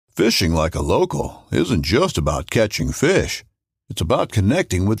Fishing like a local isn't just about catching fish. It's about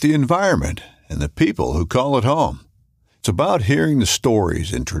connecting with the environment and the people who call it home. It's about hearing the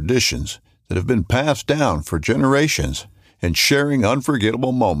stories and traditions that have been passed down for generations and sharing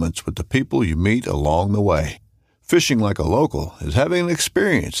unforgettable moments with the people you meet along the way. Fishing like a local is having an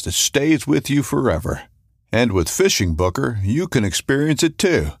experience that stays with you forever. And with Fishing Booker, you can experience it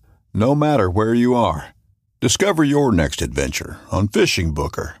too, no matter where you are. Discover your next adventure on Fishing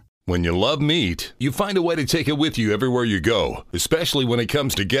Booker. When you love meat, you find a way to take it with you everywhere you go, especially when it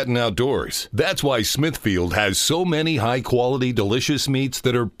comes to getting outdoors. That's why Smithfield has so many high-quality, delicious meats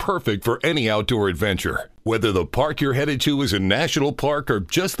that are perfect for any outdoor adventure. Whether the park you're headed to is a national park or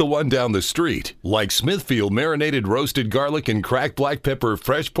just the one down the street, like Smithfield marinated roasted garlic and cracked black pepper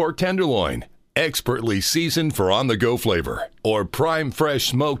fresh pork tenderloin, expertly seasoned for on-the-go flavor, or prime fresh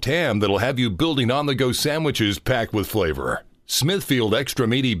smoked ham that'll have you building on-the-go sandwiches packed with flavor. Smithfield extra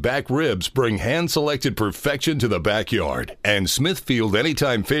meaty back ribs bring hand-selected perfection to the backyard, and Smithfield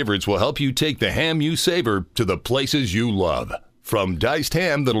Anytime Favorites will help you take the ham you savor to the places you love. From diced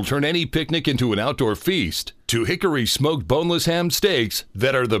ham that'll turn any picnic into an outdoor feast, to hickory smoked boneless ham steaks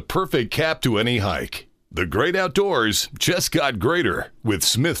that are the perfect cap to any hike. The great outdoors just got greater with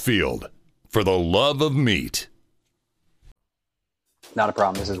Smithfield. For the love of meat. Not a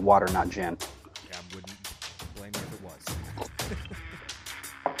problem. This is water, not gin. Yeah, I wouldn't blame you if it was.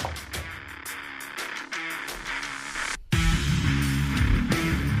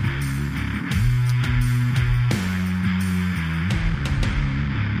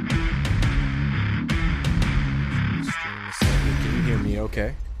 Can you hear me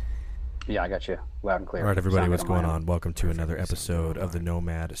okay? Yeah, I got you loud and clear. All right, everybody, Sound what's good going on my on? Welcome to another episode of the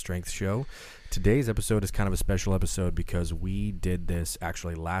Nomad Strength Show. Today's episode is kind of a special episode because we did this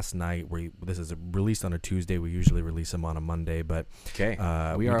actually last night. This is released on a Tuesday. We usually release them on a Monday, but okay,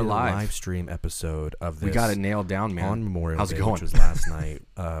 we are did live. A live stream episode of this. We got it nailed down, man. On Memorial How's Day, it going? which was last night,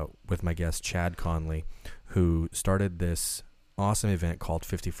 with my guest Chad Conley, who started this awesome event called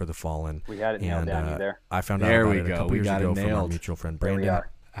 50 for the Fallen. We got it nailed down. You there? I found there out about we it go. a couple We years got ago it from our nailed. mutual friend There we Brandon.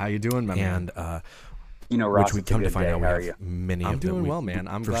 are. How you doing, my man? And you know, Ross, which we it's a come to good find day. out we How are have you? many I'm of them. doing well, man.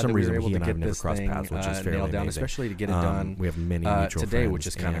 I'm for glad some that we reason were able he to and I have get never this crossed thing paths, which is fairly nailed down, amazing. especially to get it done. We have many mutual today, friends, which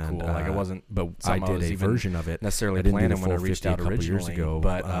is kind of cool. Like I wasn't, but I something did was a even version of it necessarily I didn't do the planning when I full reached 50 out a couple years originally, ago,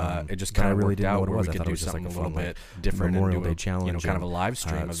 but it just but I kind of really worked didn't know out what it where was. we I could thought it do was just like something a a little fun, bit different Memorial and do Day challenge, kind of a live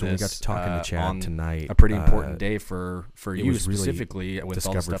stream of so we got this. to talking to Chad on tonight. A pretty important day for it you was really specifically with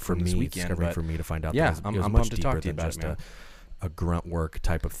all the stuff for from this me, weekend. discovering for me to find out yeah, that I'm it was much pumped to deeper talk to you than about it, just man. a grunt work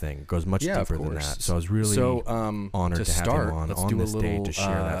type of thing. It goes much Yeah, deeper of than course. that. So I was really honored to have start, him on let's do this a day little, to share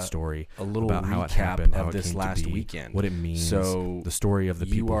that story, a little about how it recap happened, of how it this came last to be, weekend. what it means, So the story of the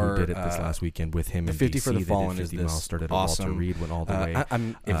you people who are, did it this last weekend with him the in 50 DC. for the They Fallen did is 50 this miles, started awesome, at Walter Reed, went all the way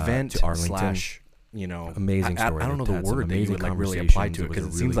event to Arlington. slash, you know, Amazing story. I don't know They've the had some word that you amazing would like really apply to it conversations. because it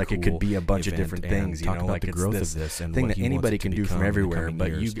was a seems really like it could cool be a bunch of event, different and things. You talk know, about like the it's growth this of this and thing what that he wants anybody it to can do become from in the everywhere, coming but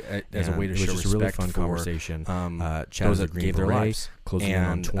years. you as a way to It was show just a really respect fun for conversation. Chad those is a that Green gave their Beret, lives, closing in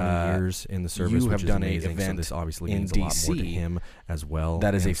on and 20 years in the service, you which have is done an amazing. So event this obviously in means a lot more to DC him as well.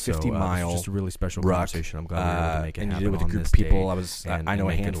 that is a And so, 50-mile it's just a really special ruck, conversation. I'm glad we were able to make it and you happen did it with a on group this of people. day I know a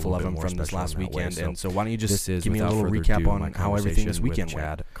make it handful of little them bit more from this special last in that way. weekend, So and so why don't you this just is, give me a without little further recap ado, on my how everything this conversation with weekend went?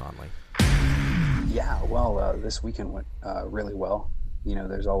 Chad Conley. Yeah, well, this weekend went really well. You know,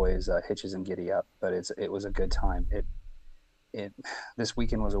 there's always hitches and giddy up, but it was a good time. This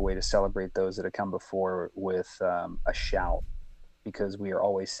weekend was a way to celebrate those that have come before with a shout, because we are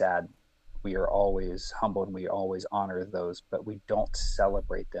always sad, we are always humbled, and we always honor those, but we don't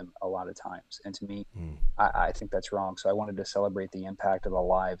celebrate them a lot of times. And to me, I think that's wrong. So I wanted to celebrate the impact of the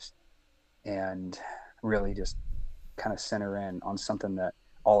lives and really just kind of center in on something that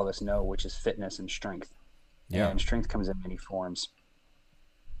all of us know, which is fitness and strength. Yeah. And strength comes in many forms,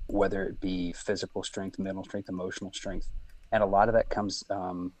 whether it be physical strength, mental strength, emotional strength. And a lot of that comes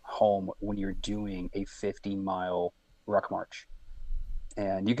home when you're doing a 50-mile ruck march.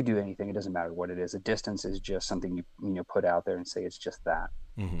 And you could do anything. It doesn't matter what it is. A distance is just something you put out there and say it's just that.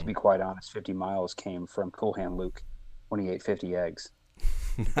 Mm-hmm. To be quite honest, 50 miles came from Cool Hand Luke when he ate 50 eggs.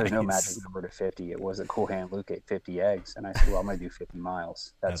 Nice. There's no magic number to 50. It was a Cool Hand Luke ate 50 eggs. And I said, well, I'm going to do 50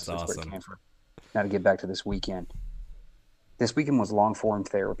 miles. That's awesome. Where it came from. Now to get back to this weekend. This weekend was long-form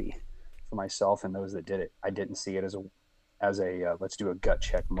therapy for myself and those that did it. I didn't see it as a let's do a gut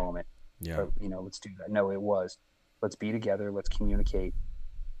check moment. Yeah. Or, let's do that. No, it was, let's be together. Let's communicate.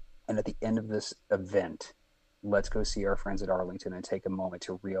 And at the end of this event, let's go see our friends at Arlington and take a moment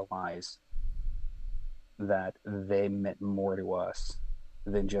to realize that they meant more to us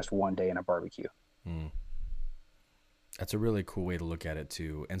than just one day in a barbecue. That's a really cool way to look at it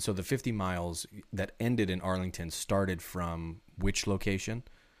too. And so the 50 miles that ended in Arlington started from which location?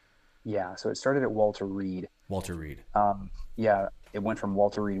 Yeah, so it started at Walter Reed. Walter Reed. Yeah, it went from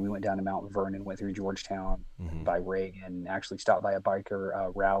Walter Reed. We went down to Mount Vernon, went through Georgetown by Reagan, actually stopped by a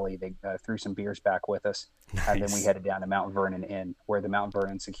biker rally. They threw some beers back with us. Nice. And then we headed down to Mount Vernon Inn, where the Mount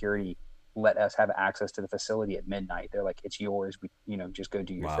Vernon security let us have access to the facility at midnight. They're like, it's yours. We, just go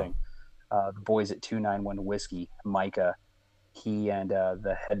do your thing. The boys at 291 Whiskey, Micah, he and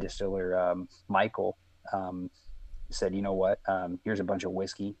the head distiller, Michael, said, you know what, here's a bunch of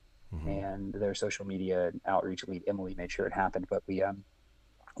whiskey. And their social media and outreach lead, Emily, made sure it happened. But we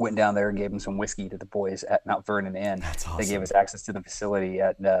went down there and gave them some whiskey to the boys at Mount Vernon Inn. That's awesome. They gave us access to the facility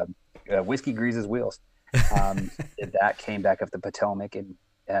at Whiskey Greases Wheels. That came back up the Potomac. And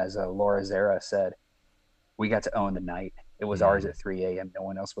as Laura Zara said, we got to own the night. It was ours at 3 a.m. No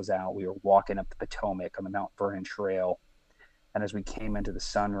one else was out. We were walking up the Potomac on the Mount Vernon Trail. And as we came into the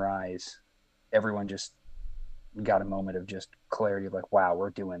sunrise, everyone just got a moment of just clarity, like, wow, we're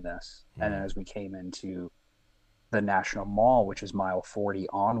doing this. And then as we came into the National Mall, which is mile 40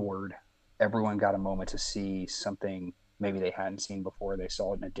 onward, everyone got a moment to see something maybe they hadn't seen before. They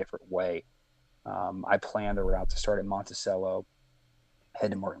saw it in a different way. I planned the route to start at Monticello,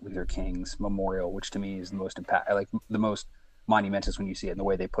 head to Martin Luther King's Memorial, which to me is the most the most monumentous when you see it. And the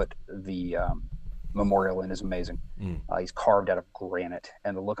way they put the memorial in is amazing. He's carved out of granite,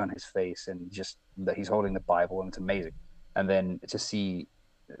 and the look on his face, and just that he's holding the Bible, and it's amazing. And then to see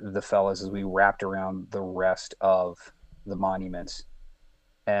the fellas as we wrapped around the rest of the monuments,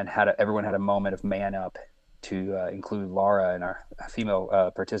 and everyone had a moment of man up, to include Laura and our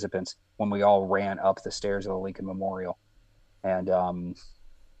female participants, when we all ran up the stairs of the Lincoln Memorial. And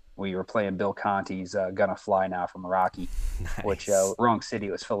we were playing Bill Conti's Gonna Fly Now from Rocky. Nice. Which wrong city,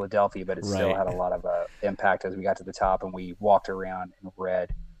 it was Philadelphia, but it still had a lot of impact as we got to the top, and we walked around and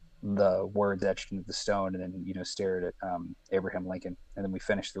read the words etched into the stone, and then stared at Abraham Lincoln. And then we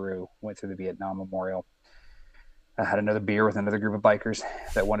went through the Vietnam Memorial. I had another beer with another group of bikers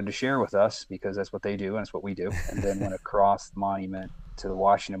that wanted to share with us, because that's what they do and it's what we do. And then went across the monument to the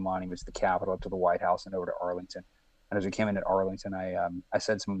Washington Monument, to the Capitol, up to the White House, and over to Arlington. And as we came in at Arlington, I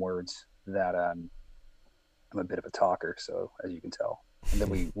said some words that I'm a bit of a talker, so as you can tell. And then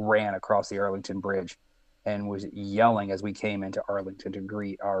we ran across the Arlington Bridge and was yelling as we came into Arlington to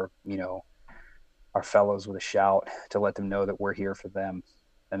greet our fellows with a shout, to let them know that we're here for them.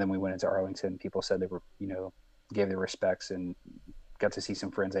 And then we went into Arlington. People said they were, gave their respects, and got to see some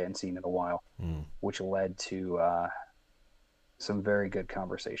friends I hadn't seen in a while, which led to some very good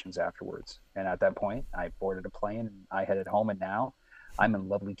conversations afterwards. And at that point, I boarded a plane and I headed home. And now I'm in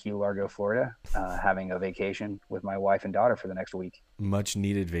lovely Key Largo, Florida, having a vacation with my wife and daughter for the next week. Much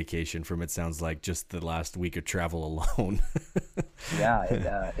needed vacation from, it sounds like, just the last week of travel alone. Yeah,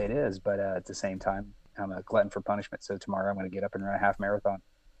 it is. But at the same time, I'm a glutton for punishment. So tomorrow I'm going to get up and run a half marathon,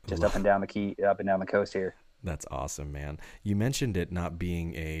 just up and down the coast here. That's awesome, man. You mentioned it not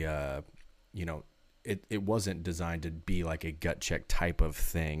being it wasn't designed to be like a gut check type of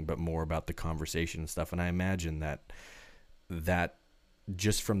thing, but more about the conversation and stuff. And I imagine that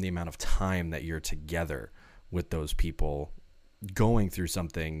just from the amount of time that you're together with those people going through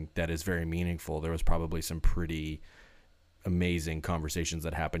something that is very meaningful, there was probably some pretty amazing conversations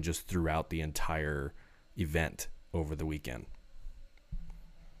that happened just throughout the entire event over the weekend.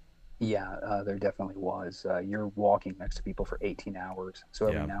 Yeah, there definitely was. You're walking next to people for 18 hours. So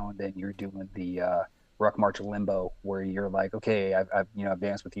every now and then you're doing the ruck march limbo, where you're like, okay, I've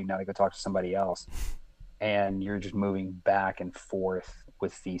danced with you, now to go talk to somebody else. And you're just moving back and forth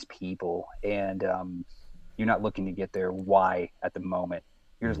with these people. And you're not looking to get there why at the moment.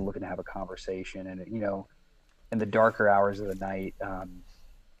 You're just looking to have a conversation. And, in the darker hours of the night,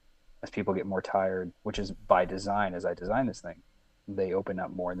 as people get more tired, which is by design, as I designed this thing, they open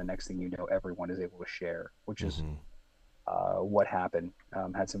up more, and the next thing you know, everyone is able to share, which is what happened.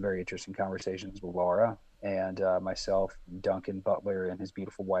 Had some very interesting conversations with Laura, and myself, Duncan Butler, and his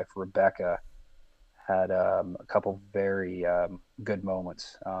beautiful wife Rebecca had a couple very good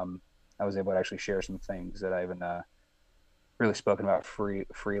moments. I was able to actually share some things that I haven't really spoken about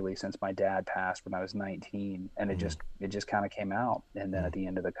freely since my dad passed when I was 19, and it just kind of came out. And then at the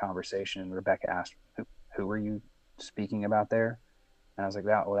end of the conversation, Rebecca asked, "Who were you speaking about there?" And I was like,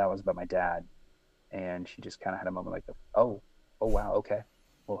 that was about my dad. And she just kind of had a moment like, oh wow, okay,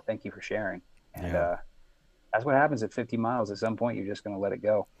 well, thank you for sharing. And that's what happens at 50 miles. At some point, you're just going to let it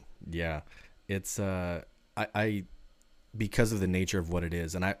go. Yeah, it's I because of the nature of what it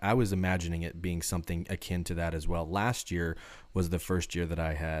is, and I was imagining it being something akin to that as well. Last year was the first year that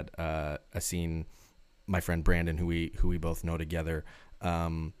I had seen my friend Brandon, who we both know together,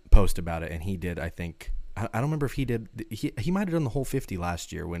 post about it, and he did. I think I don't remember if he did. He might have done the whole 50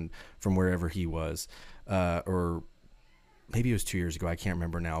 last year from wherever he was, or maybe it was 2 years ago. I can't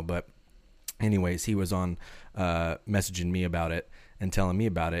remember now, but anyways, he was on messaging me about it and telling me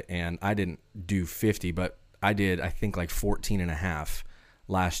about it, and I didn't do 50, but I did, I think, like 14 and a half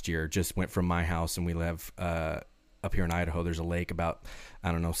last year. Just went from my house, and we live up here in Idaho. There's a lake about,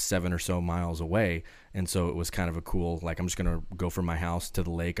 I don't know, 7 or so miles away, and so it was kind of a cool, like, I'm just going to go from my house to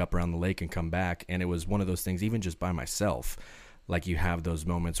the lake, up around the lake, and come back. And it was one of those things, even just by myself, like, you have those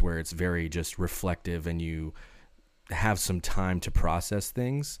moments where it's very just reflective, and you have some time to process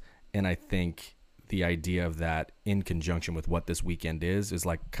things. And I think the idea of that in conjunction with what this weekend is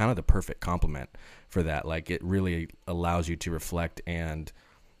like kind of the perfect complement for that. Like, it really allows you to reflect and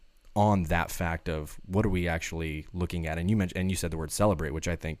on that fact of what are we actually looking at. And you said the word celebrate, which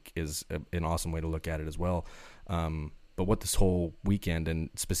I think is an awesome way to look at it as well. But what this whole weekend, and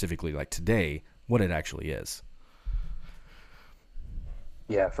specifically like today, what it actually is.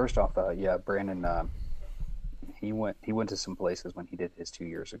 Yeah. First off, Brandon, he went to some places when he did his 2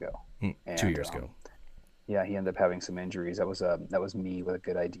 years ago. And, 2 years ago. Yeah, he ended up having some injuries. That was me with a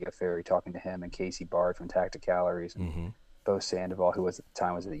good idea fairy talking to him and Casey Bard from Tactic Calories, and Bo Sandoval, who was at the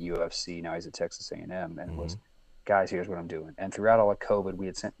time was at the UFC. Now he's at Texas A&M, and was, guys, here's what I'm doing. And throughout all of COVID, we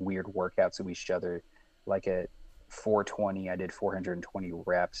had sent weird workouts to each other. Like at 420, I did 420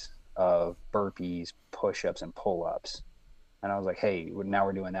 reps of burpees, push-ups, and pull-ups. And I was like, hey, now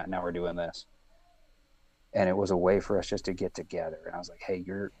we're doing that. Now we're doing this. And it was a way for us just to get together. And I was like, hey,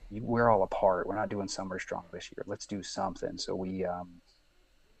 we're all apart. We're not doing Summer Strong this year. Let's do something. So we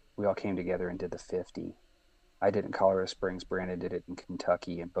all came together and did the 50. I did it in Colorado Springs. Brandon did it in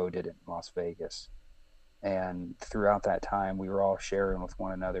Kentucky, and Bo did it in Las Vegas. And throughout that time, we were all sharing with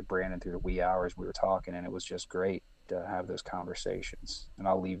one another. Brandon, through the wee hours, we were talking, and it was just great to have those conversations. And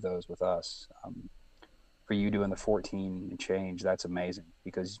I'll leave those with us. For you doing the 14 and change, that's amazing,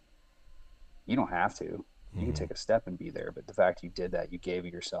 because you don't have to. You can take a step and be there, but the fact you did that, you gave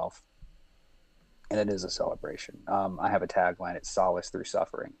it yourself, and it is a celebration. I have a tagline: it's solace through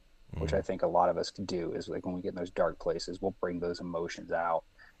suffering, which I think a lot of us can do. Is like when we get in those dark places, we'll bring those emotions out,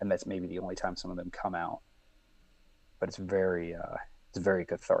 and that's maybe the only time some of them come out. But it's very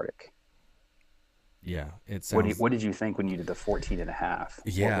cathartic. Yeah, it sounds... What did you think when you did the 14 and a half?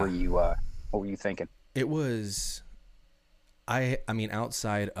 Yeah. What were you thinking? It was, I mean,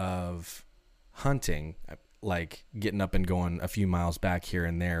 outside of hunting, like getting up and going a few miles back here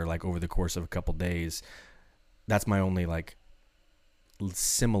and there, like over the course of a couple days, that's my only like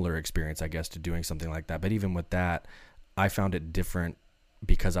similar experience, I guess, to doing something like that. But even with that, I found it different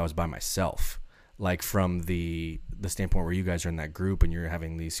because I was by myself. Like from the standpoint where you guys are in that group and you're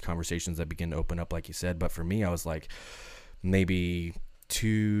having these conversations that begin to open up, like you said. But for me, I was like maybe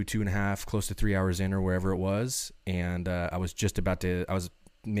two and a half, close to 3 hours in or wherever it was. And I was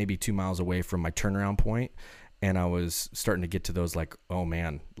maybe 2 miles away from my turnaround point, and I was starting to get to those like, oh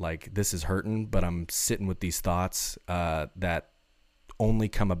man, like this is hurting, but I'm sitting with these thoughts that only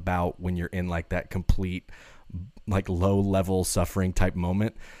come about when you're in like that complete like low level suffering type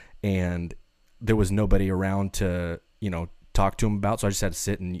moment, and there was nobody around to talk to them about, so I just had to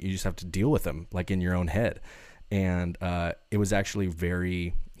sit, and you just have to deal with them like in your own head. And it was actually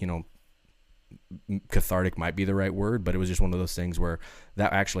very cathartic might be the right word, but it was just one of those things where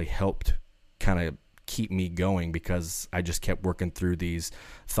that actually helped kind of keep me going, because I just kept working through these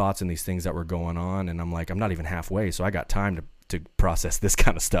thoughts and these things that were going on, and I'm like, I'm not even halfway, so I got time to process this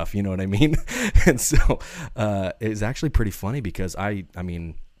kind of stuff, you know what I mean? And so it was actually pretty funny, because I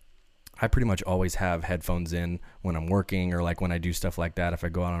pretty much always have headphones in when I'm working, or like when I do stuff like that, if I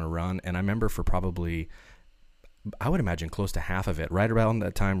go out on a run. And I remember for probably, I would imagine close to half of it, right around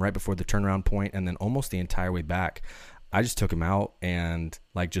that time, right before the turnaround point, and then almost the entire way back, I just took them out and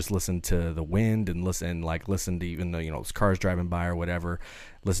like just listened to the wind and listen to, even though cars driving by or whatever,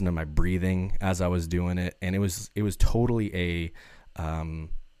 listen to my breathing as I was doing it. And it was totally a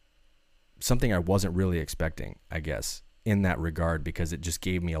something I wasn't really expecting, I guess, in that regard, because it just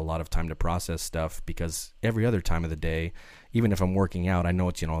gave me a lot of time to process stuff. Because every other time of the day, even if I'm working out, I know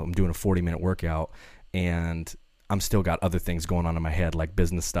it's I'm doing a 40-minute workout, and I'm still got other things going on in my head, like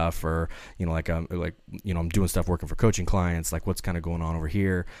business stuff, or I'm doing stuff working for coaching clients, like what's kind of going on over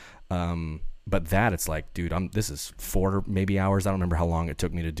here. But that, it's like, dude, this is 4 maybe hours. I don't remember how long it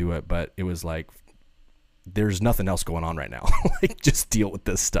took me to do it, but it was like, there's nothing else going on right now. Like, just deal with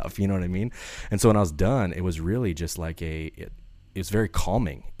this stuff. You know what I mean? And so when I was done, it was really just like it's very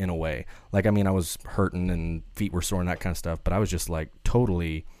calming in a way. Like, I mean, I was hurting and feet were sore and that kind of stuff, but I was just like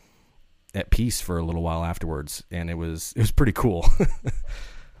totally at peace for a little while afterwards, and it was pretty cool.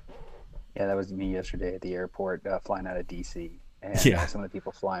 Yeah, that was me yesterday at the airport, flying out of DC. And some of the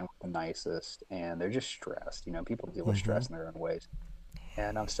people flying were the nicest, and they're just stressed. You know, people deal with stress in their own ways.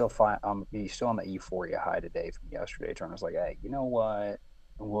 And I'm still fine. I'm still on the euphoria high today from yesterday. Turner was like, "Hey, you know what?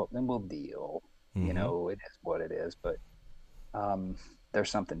 We'll deal. You know, it is what it is." But there's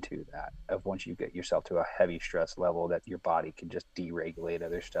something to that of once you get yourself to a heavy stress level that your body can just deregulate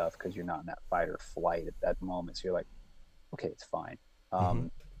other stuff because you're not in that fight or flight at that moment. So you're like, okay, it's fine. But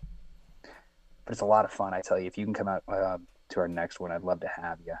it's a lot of fun. I tell you, if you can come out to our next one, I'd love to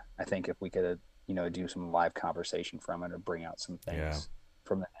have you. I think if we could, do some live conversation from it or bring out some things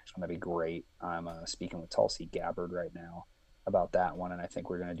from the next one, that'd be great. I'm speaking with Tulsi Gabbard right now about that one, and I think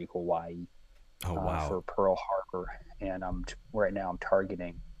we're going to do Hawaii for Pearl Harbor. And right now I'm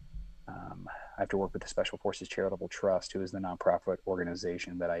targeting. I have to work with the Special Forces Charitable Trust, who is the nonprofit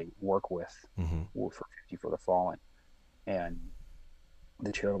organization that I work with for 50 for the Fallen, and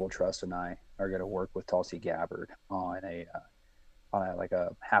the Charitable Trust and I are going to work with Tulsi Gabbard on a like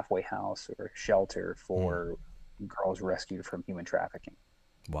a halfway house or shelter for girls rescued from human trafficking.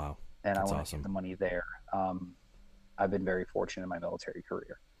 Wow. And I want to get the money there. I've been very fortunate in my military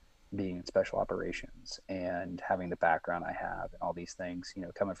career, being in special operations and having the background I have and all these things,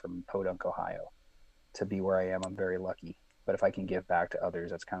 coming from Podunk, Ohio to be where I am. I'm very lucky, but if I can give back to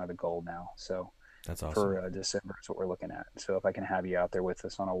others, that's kind of the goal now. So that's awesome. For December is what we're looking at. So if I can have you out there with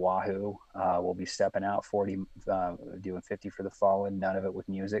us on Oahu, we'll be stepping out 40, doing 50 for the Fallen, none of it with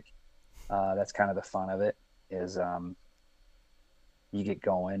music. That's kind of the fun of it is you get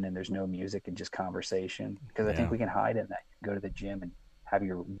going and there's no music and just conversation, because I think we can hide in that. You can go to the gym and have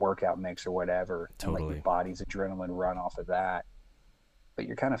your workout mix or whatever, and like your body's adrenaline run off of that. But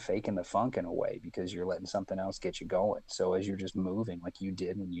you're kind of faking the funk in a way because you're letting something else get you going. So as you're just moving like you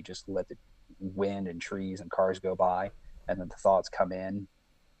did when you just let the wind and trees and cars go by and then the thoughts come in,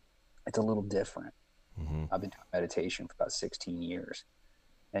 it's a little different. I've been doing meditation for about 16 years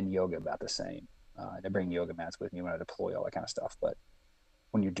and yoga about the same. I bring yoga mats with me when I deploy, all that kind of stuff. But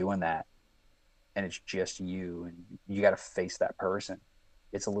when you're doing that and it's just you and you got to face that person,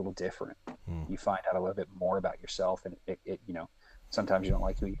 it's a little different. You find out a little bit more about yourself, and it sometimes you don't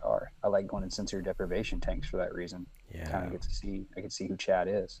like who you are. I like going in sensory deprivation tanks for that reason. Kind of I can see who Chad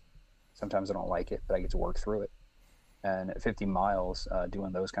is. Sometimes I don't like it, but I get to work through it. And at 50 miles,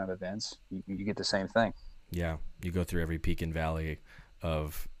 doing those kind of events, you get the same thing. Yeah, you go through every peak and valley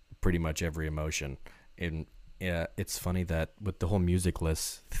of pretty much every emotion. And it's funny that with the whole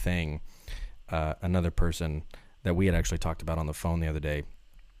musicless thing, another person that we had actually talked about on the phone the other day,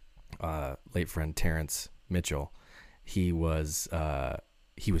 late friend Terrence Mitchell, he was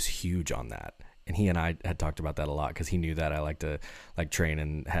huge on that, and he and I had talked about that a lot because he knew that I like to train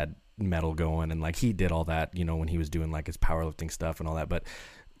and had metal going, and he did all that when he was doing his powerlifting stuff and all that. But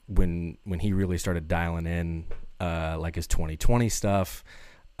when he really started dialing in his 2020 stuff,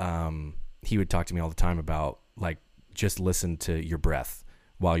 he would talk to me all the time about just listen to your breath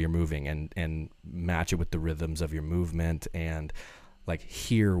while you're moving and match it with the rhythms of your movement and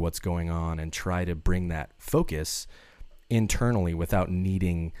hear what's going on and try to bring that focus internally without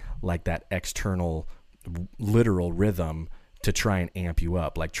needing that external literal rhythm to try and amp you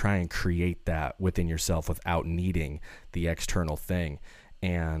up. Try and create that within yourself without needing the external thing.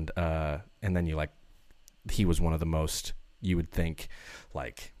 And then he was one of the most, you would think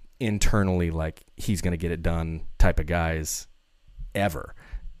internally he's going to get it done type of guys ever.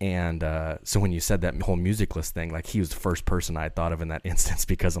 And so when you said that whole musicless thing, he was the first person I thought of in that instance,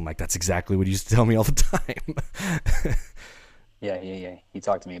 because I'm that's exactly what he used to tell me all the time. Yeah. He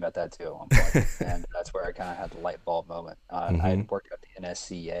talked to me about that too at one point, and that's where I kind of had the light bulb moment. I had worked at the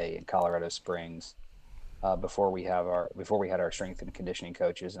NSCA in Colorado Springs before we had our strength and conditioning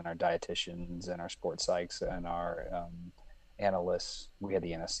coaches and our dietitians and our sports psychs and our analysts. We had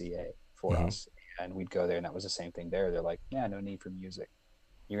the NSCA for us, and we'd go there, and that was the same thing there. They're like, yeah, no need for music.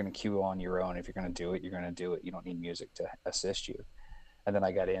 You're going to cue on your own. If you're going to do it, you're going to do it. You don't need music to assist you. And then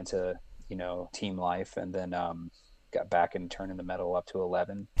I got into, team life, and then got back and turning the metal up to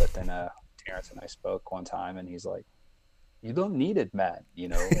 11. But then Terrence and I spoke one time, and he's like, you don't need it, Matt, and you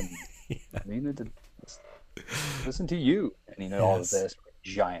need to listen to you. And, all of this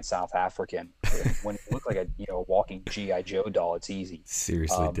giant South African. When you look like a walking G.I. Joe doll, it's easy.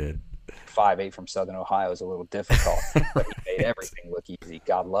 Seriously did. 5'8" from Southern Ohio is a little difficult, but he made everything look easy.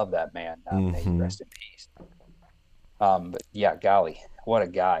 God love that man. May he rest in peace. But yeah, golly, what a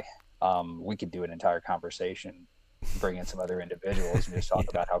guy. We could do an entire conversation bring in some other individuals and just talk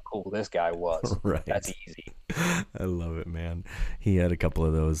about how cool this guy was. Right. That's easy. I love it, man. He had a couple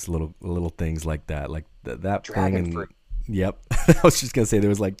of those little things like that, like that Dragon thing. fruit. Yep. I was just gonna say there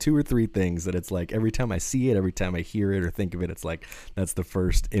was like 2 or 3 things that it's like every time I see it, every time I hear it or think of it, it's like that's the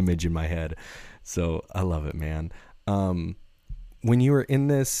first image in my head. So I love it, man. When you were in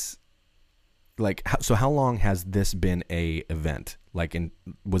this, like, so how long has this been a event? Like,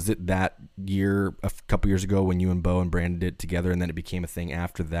 was it that year, a couple years ago, when you and Bo and Brandon did it together, and then it became a thing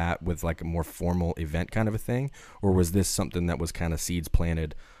after that with like a more formal event kind of a thing, or was this something that was kind of seeds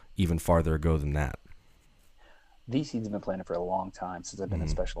planted even farther ago than that? These seeds have been planted for a long time since I've been in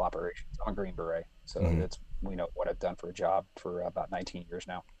special operations. I'm a Green Beret, so that's what I've done for a job for about 19 years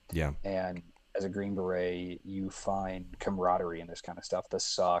now. Yeah. And as a Green Beret, you find camaraderie in this kind of stuff, the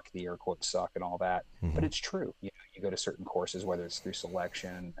suck, the air quote suck and all that. But it's true. You go to certain courses, whether it's through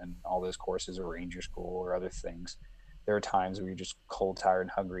selection and all those courses or Ranger School or other things. There are times where you're just cold, tired,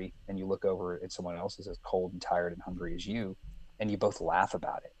 and hungry, and you look over at someone else who's as cold and tired and hungry as you, and you both laugh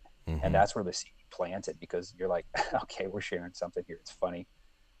about it. And that's where the seed planted, because you're like, okay, we're sharing something here. It's funny.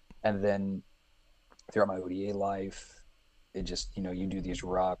 And then throughout my ODA life, it just, you do these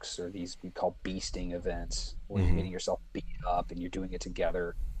rucks or these we call beasting events where you're getting yourself beat up and you're doing it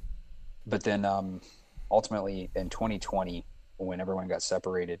together. But then ultimately in 2020, when everyone got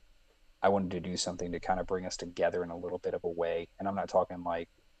separated, I wanted to do something to kind of bring us together in a little bit of a way. And I'm not talking like,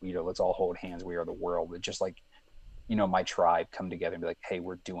 let's all hold hands, we are the world. But just like, my tribe come together and be like, hey,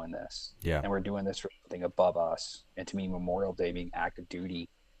 we're doing this. Yeah. And we're doing this for something above us. And to me, Memorial Day being active duty,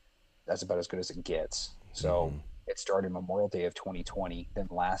 that's about as good as it gets. So it started Memorial Day of 2020. Then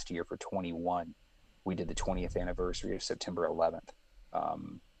last year for 21, we did the 20th anniversary of September 11th.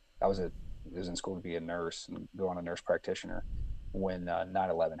 I was in school to be a nurse and go on a nurse practitioner when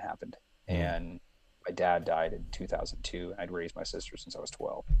 9/11 happened. And my dad died in 2002. And I'd raised my sister since I was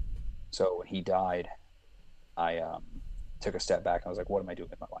 12. So when he died, I took a step back and I was like, what am I doing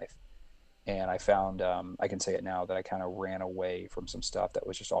with my life? And I found, I can say it now, that I kind of ran away from some stuff that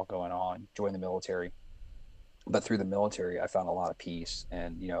was just all going on, joined the military. But through the military, I found a lot of peace.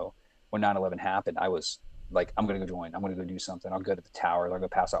 And, when 9/11 happened, I was like, I'm going to go join. I'm going to go do something. I'll go to the towers. I'll go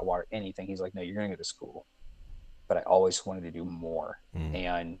pass out water, anything. He's like, no, you're going to go to school. But I always wanted to do more.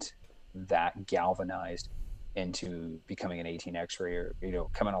 And that galvanized into becoming an 18 X-ray or,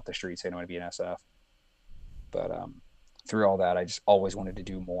 coming off the street saying I want to be an SF. But through all that, I just always wanted to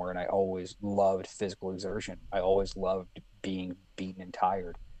do more. And I always loved physical exertion. I always loved being beaten and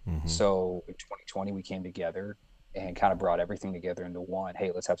tired. So in 2020, we came together and kind of brought everything together into one.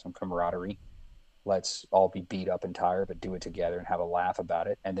 Hey, let's have some camaraderie. Let's all be beat up and tired, but do it together and have a laugh about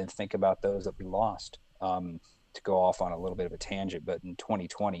it. And then think about those that we lost. To go off on a little bit of a tangent, but in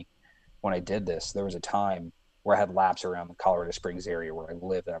 2020, when I did this, there was a time where I had laps around the Colorado Springs area where I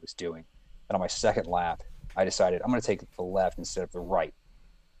lived that I was doing. And on my second lap, I decided I'm going to take the left instead of the right.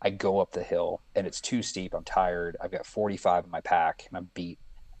 I go up the hill and it's too steep. I'm tired. I've got 45 in my pack and I'm beat.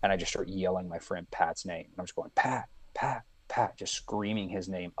 And I just start yelling my friend Pat's name. And I'm just going, Pat, Pat, Pat, just screaming his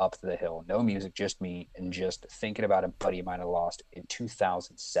name up the hill. No music, just me, and just thinking about a buddy of mine I lost in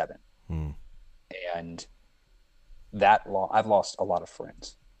 2007. And I've lost a lot of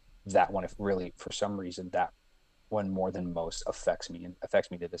friends. That one, if really, for some reason, that one more than most affects me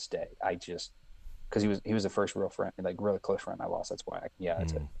to this day. I just, because he was the first real friend, like really close friend I lost. That's why,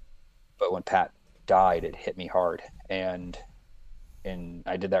 that's it. But when Pat died, it hit me hard. And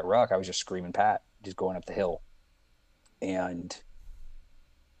I did that ruck. I was just screaming Pat, just going up the hill. And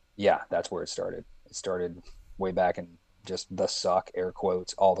yeah, that's where it started. It started way back in just the suck, air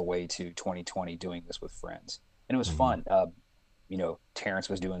quotes, all the way to 2020 doing this with friends. And it was fun. Terrence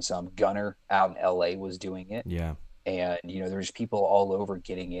was doing some. Gunner out in LA was doing it. Yeah. And, there's people all over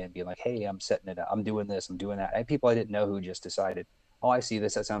getting in, being like, hey, I'm setting it up. I'm doing this. I'm doing that. I had people I didn't know who just decided, oh, I see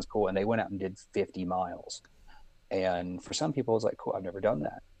this. That sounds cool. And they went out and did 50 miles. And for some people, it's like, cool, I've never done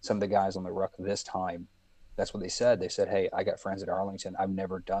that. Some of the guys on the ruck this time, that's what they said. They said, hey, I got friends at Arlington. I've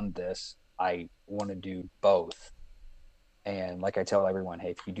never done this. I want to do both. And like I tell everyone, hey,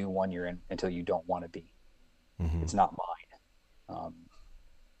 if you do one, you're in until you don't want to be. It's not mine.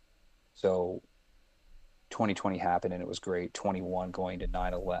 So 2020 happened and it was great. 21 going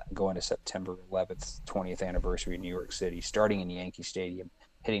to September 11th, 20th anniversary in New York City, starting in Yankee Stadium,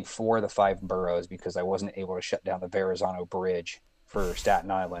 hitting 4 of the 5 boroughs because I wasn't able to shut down the Verrazano Bridge for Staten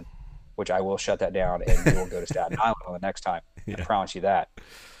Island, which I will shut that down and we will go to Staten Island on the next time. Yeah. I promise you that.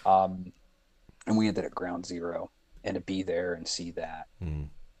 And we ended at ground zero, and to be there and see that,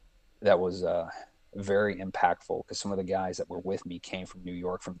 that was very impactful because some of the guys that were with me came from New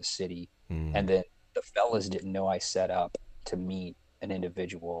York, from the city. And then the fellas didn't know I set up to meet an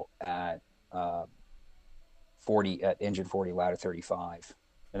individual at 40 at engine 40 ladder 35,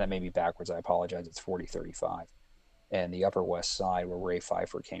 and that may be backwards. I apologize. It's 4035, and the Upper West Side where Ray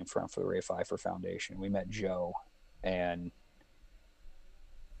Pfeiffer came from for the Ray Pfeiffer Foundation. We met Joe, and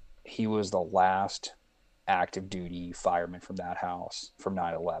he was the last active duty fireman from that house from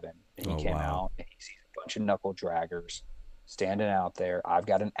 9/11. And he came out and he sees a bunch of knuckle draggers standing out there. I've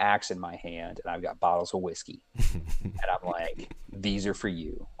got an axe in my hand and I've got bottles of whiskey. And I'm like, these are for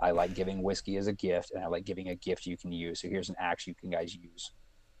you. I like giving whiskey as a gift, and I like giving a gift you can use. So here's an axe you can guys use.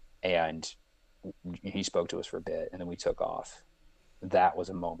 And he spoke to us for a bit, and then we took off. That was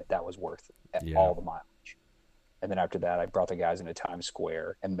a moment that was worth all the mileage. And then after that, I brought the guys into Times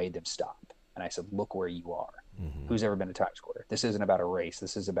Square and made them stop. And I said, look where you are. Mm-hmm. Who's ever been to Times Square? This isn't about a race.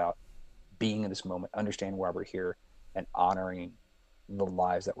 This is about being in this moment, understanding why we're here, and honoring the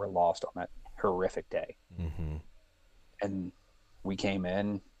lives that were lost on that horrific day. Mm-hmm. And we came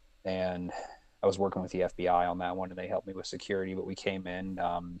in, and I was working with the FBI on that one, and they helped me with security, but we came in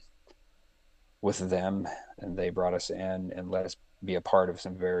with them, and they brought us in and let us be a part of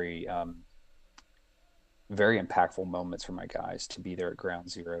some very, very impactful moments for my guys to be there at ground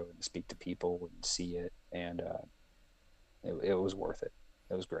zero and speak to people and see it. And it was worth it.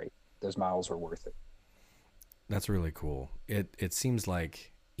 It was great. Those miles were worth it. That's really cool. It seems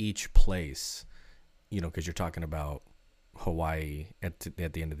like each place, because you're talking about Hawaii at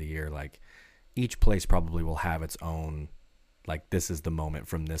the end of the year, like each place probably will have its own, like, this is the moment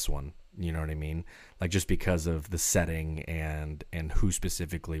from this one. You know what I mean? Like, just because of the setting and who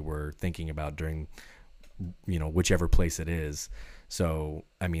specifically we're thinking about during, whichever place it is. So,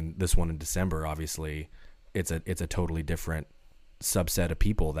 I mean, this one in December, obviously, it's a totally different subset of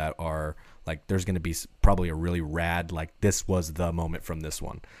people that are like, there's going to be probably a really rad, like, this was the moment from this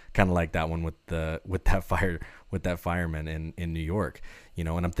one, kind of like that one with that fireman in New York, and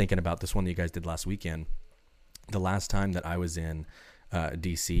I'm thinking about this one that you guys did last weekend. The last time that I was in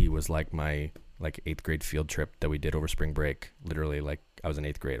DC was like my 8th grade field trip that we did over spring break. Literally, like, I was in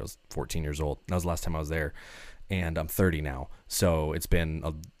 8th grade. I was 14 years old. That was the last time I was there, and I'm 30 now. So it's been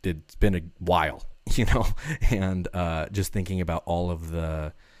a while, and just thinking about all of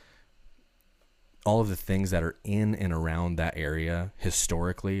the things that are in and around that area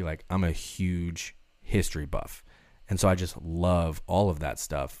historically. Like, I'm a huge history buff, and so I just love all of that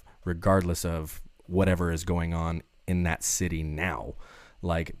stuff, regardless of whatever is going on in that city now.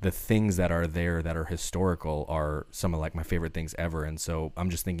 Like, the things that are there that are historical are some of, like, my favorite things ever. And so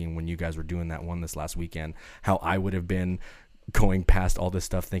I'm just thinking, when you guys were doing that one this last weekend, how I would have been going past all this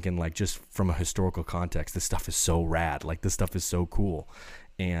stuff thinking, like, just from a historical context, this stuff is so rad. Like, this stuff is so cool.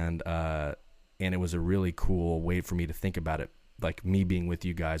 And it was a really cool way for me to think about it. Like, me being with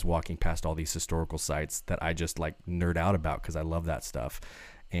you guys, walking past all these historical sites that I just, like, nerd out about because I love that stuff.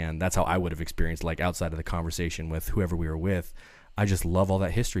 And that's how I would have experienced, like, outside of the conversation with whoever we were with. I just love all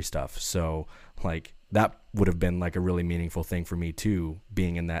that history stuff. So, like, that would have been, like, a really meaningful thing for me too,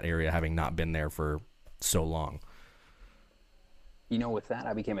 being in that area, having not been there for so long. With that,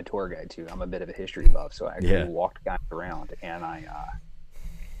 I became a tour guide too. I'm a bit of a history buff, so I actually walked guys around, and I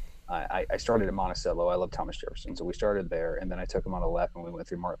started at Monticello. I love Thomas Jefferson, so we started there, and then I took him on a left, and we went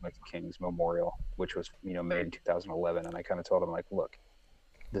through Martin Luther King's memorial, which was made in 2011. And I kind of told him, like, look,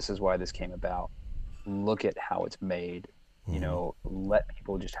 this is why this came about. Look at how it's made. Let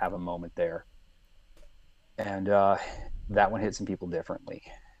people just have a moment there. And that one hit some people differently,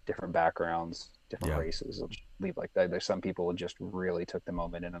 different backgrounds, different races. I'll just leave like that. There's some people who just really took the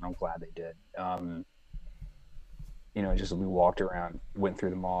moment in, and I'm glad they did. Just we walked around, went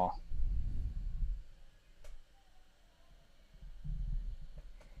through the mall.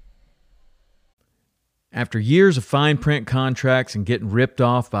 After years of fine print contracts and getting ripped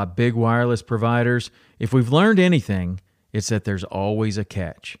off by big wireless providers, if we've learned anything, it's that there's always a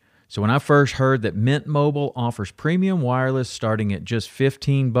catch. So when I first heard that Mint Mobile offers premium wireless starting at just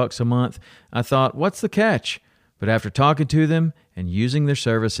 $15 a month, I thought, what's the catch? But after talking to them and using their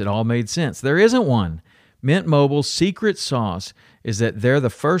service, it all made sense. There isn't one. Mint Mobile's secret sauce is that they're the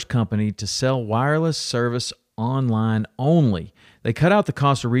first company to sell wireless service online only. They cut out the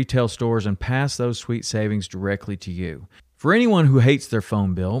cost of retail stores and pass those sweet savings directly to you. For anyone who hates their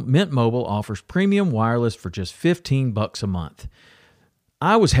phone bill, Mint Mobile offers premium wireless for just $15 a month.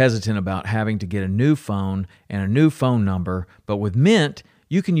 I was hesitant about having to get a new phone and a new phone number, but with Mint,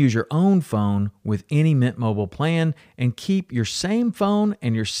 you can use your own phone with any Mint Mobile plan and keep your same phone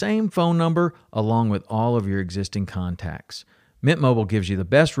and your same phone number along with all of your existing contacts. Mint Mobile gives you the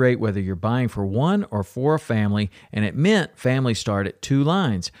best rate whether you're buying for one or for a family, and at Mint, families start at 2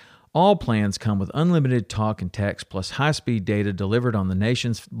 lines. All plans come with unlimited talk and text plus high-speed data delivered on the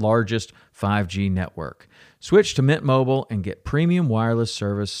nation's largest 5G network. Switch to Mint Mobile and get premium wireless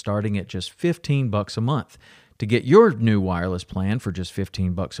service starting at just $15 a month. To get your new wireless plan for just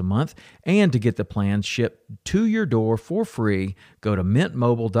 $15 a month and to get the plan shipped to your door for free, go to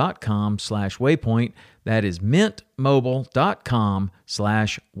mintmobile.com/waypoint. That is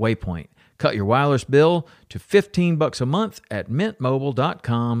mintmobile.com/waypoint. Cut your wireless bill to $15 a month at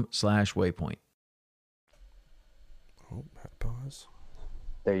mintmobile.com/waypoint. Oh, pause.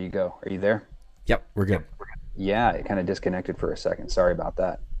 There you go. Are you there? Yep, we're good. Yeah, it kind of disconnected for a second. Sorry about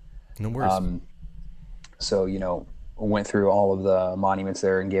that. No worries. So, went through all of the monuments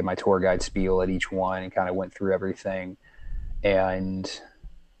there and gave my tour guide spiel at each one and kind of went through everything. And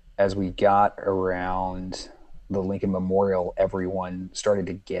as we got around the Lincoln Memorial, everyone started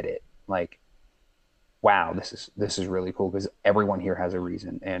to get it. Like, wow, this is really cool because everyone here has a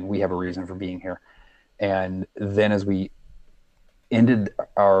reason and we have a reason for being here. And then as we ended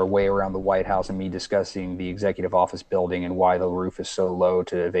our way around the White House and me discussing the executive office building and why the roof is so low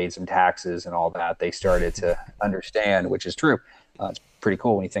to evade some taxes and all that, they started to understand, which is true. It's pretty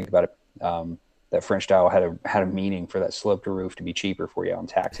cool when you think about it. That French tile had a meaning for that sloped roof to be cheaper for you on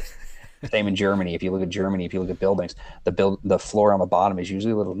taxes. Same in Germany. If you look at Germany, if you look at buildings, the floor on the bottom is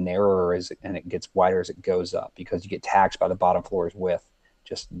usually a little narrower and it gets wider as it goes up because you get taxed by the bottom floor's width.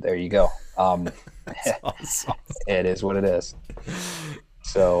 Just there you go. Awesome. It is what it is.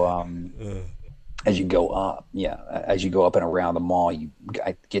 So as you go up, as you go up and around the mall, I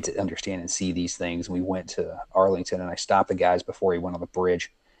get to understand and see these things. We went to Arlington and I stopped the guys before he went on the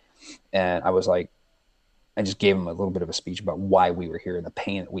bridge. And I was like, I just gave him a little bit of a speech about why we were here and the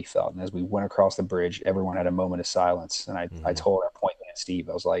pain that we felt. And as we went across the bridge, everyone had a moment of silence. And I told our point man, Steve,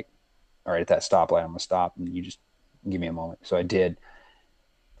 I was like, all right, at that stoplight, I'm going to stop and you just give me a moment. So I did.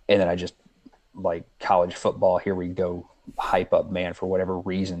 And then I just, like college football, here we go, hype up, man, for whatever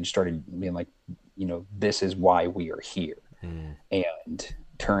reason, started being like, this is why we are here. And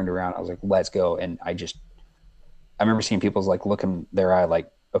turned around. I was like, let's go. And I remember seeing people's like look in their eye like,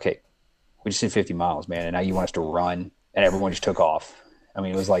 okay, we just did 50 miles, man. And now you want us to run? And everyone just took off. I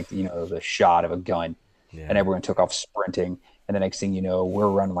mean, it was like, the shot of a gun and everyone took off sprinting. And the next thing you know, we're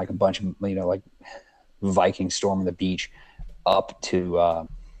running like a bunch of, like Vikings storming the beach up to,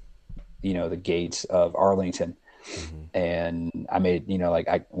 the gates of Arlington. And I made,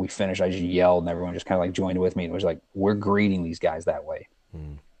 we finished, I just yelled and everyone just kind of like joined with me. And it was like, we're greeting these guys that way.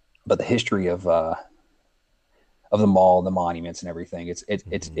 But the history of the mall, the monuments and everything,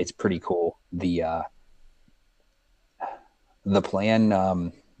 it's pretty cool. The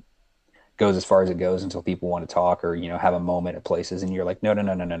plan goes as far as it goes until people want to talk or, have a moment at places. And you're like, no.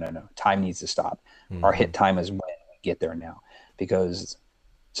 Time needs to stop. Our hit time is when we get there now, because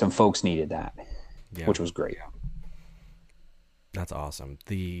some folks needed that, which was great. That's awesome.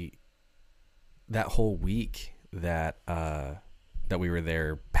 That whole week that we were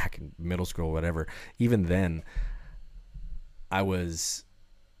there back in middle school or whatever, even then I was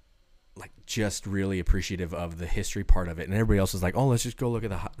like just really appreciative of the history part of it. And everybody else was like, oh, let's just go look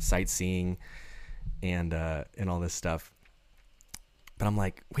at the sightseeing and all this stuff. But I'm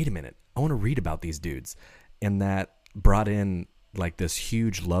like, wait a minute, I want to read about these dudes. And that brought in like this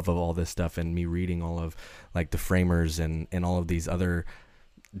huge love of all this stuff and me reading all of like the framers and all of these other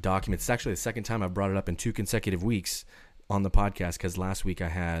documents. It's actually the second time I've brought it up in 2 consecutive weeks on the podcast, because last week I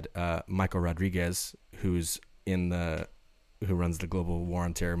had Michael Rodriguez, who runs the Global War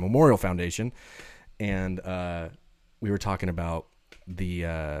on Terror Memorial Foundation, and we were talking about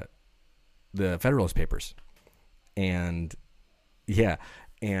the Federalist Papers, and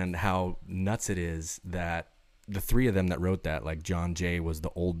how nuts it is that the 3 of them that wrote that, like John Jay was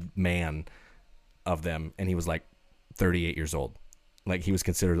the old man of them, and he was like 38 years old. Like he was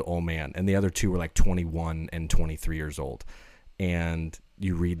considered the old man. And the other 2 were like 21 and 23 years old. And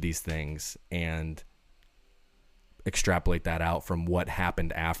you read these things and extrapolate that out from what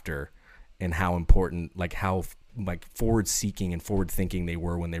happened after and how important, like how like forward seeking and forward thinking they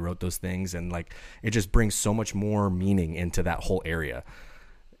were when they wrote those things. And like, it just brings so much more meaning into that whole area.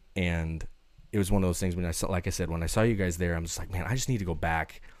 And it was one of those things when I saw you guys there, I'm just like, man, I just need to go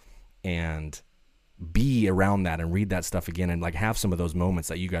back and be around that and read that stuff again and like have some of those moments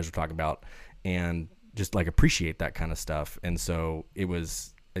that you guys were talking about and just like appreciate that kind of stuff. And so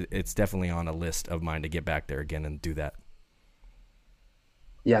it's definitely on a list of mine to get back there again and do that.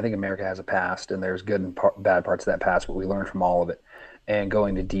 Yeah, I think America has a past, and there's good and bad parts of that past, but we learn from all of it. And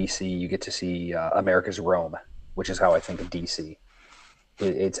going to DC, you get to see America's Rome, which is how I think of DC.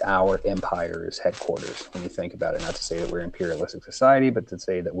 it's our empire's headquarters when you think about it. Not to say that we're an imperialistic society, but to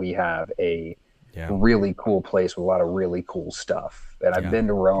say that we have a really cool place with a lot of really cool stuff. And I've been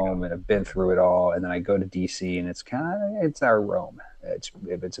to Rome and I've been through it all. And then I go to DC and it's our Rome.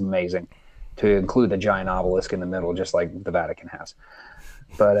 It's amazing, to include the giant obelisk in the middle, just like the Vatican has.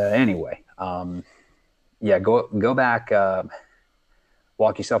 But anyway, go back,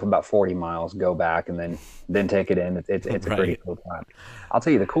 walk yourself about 40 miles, go back, and then take it in. It's a pretty cool time. I'll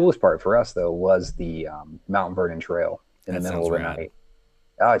tell you, the coolest part for us though was the Mount Vernon Trail in the middle of the night.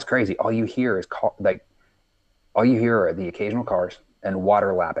 Oh, it's crazy. All you hear is all you hear are the occasional cars and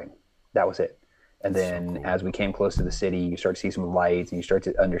water lapping. That was it. And then as we came close to the city, you start to see some lights and you start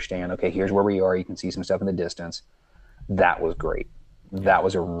to understand, okay, here's where we are. You can see some stuff in the distance. That was great. That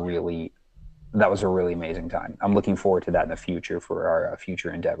was a really amazing time. I'm looking forward to that in the future for our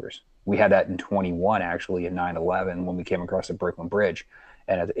future endeavors. We had that in 21, actually, in 9/11 when we came across the Brooklyn Bridge.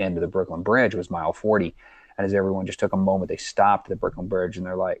 And at the end of the Brooklyn Bridge was mile 40. And as everyone just took a moment, they stopped the Brooklyn Bridge and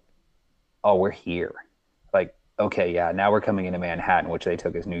they're like, oh, we're here. Like, okay, yeah, now we're coming into Manhattan, which they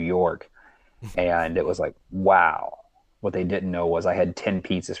took as New York. And it was like, wow. What they didn't know was I had 10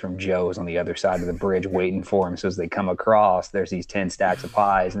 pizzas from Joe's on the other side of the bridge waiting for them. So as they come across, there's these 10 stacks of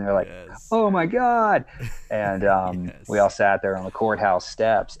pies. And they're like, oh, my God. And we all sat there on the courthouse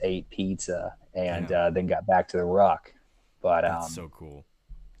steps, ate pizza, and then got back to the ruck. But that's so cool.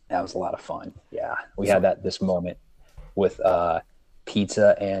 That was a lot of fun. Yeah. We had this moment with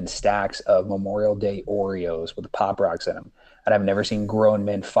pizza and stacks of Memorial Day Oreos with the Pop Rocks in them. And I've never seen grown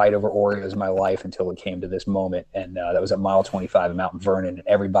men fight over Oreos in my life until it came to this moment. And that was at mile 25 in Mount Vernon. And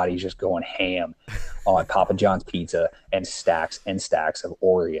everybody's just going ham on Papa John's pizza and stacks of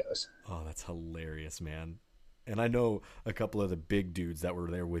Oreos. Oh, that's hilarious, man. And I know a couple of the big dudes that were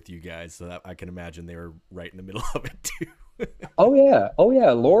there with you guys, so that I can imagine they were right in the middle of it too. Oh yeah.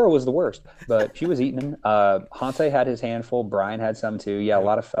 Laura was the worst, but she was eating them. Hante had his handful. Brian had some too. Yeah, a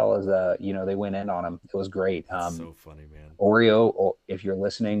lot of fellas. They went in on him. It was great. So funny, man. Oreo, if you're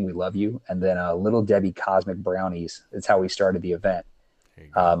listening, we love you. And then Little Debbie Cosmic Brownies. That's how we started the event.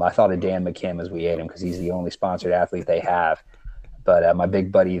 I thought of Dan McKim as we ate him because he's the only sponsored athlete they have. But my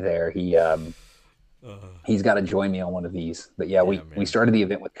big buddy there, he's got to join me on one of these. But yeah, we started the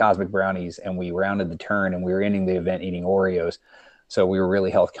event with Cosmic Brownies and we rounded the turn and we were ending the event eating Oreos. So we were really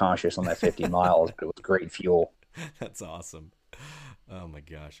health conscious on that 50 miles, but it was great fuel. That's awesome. Oh my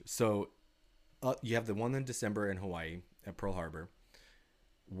gosh. So you have the one in December in Hawaii at Pearl Harbor.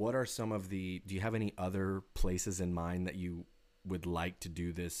 What are do you have any other places in mind that you would like to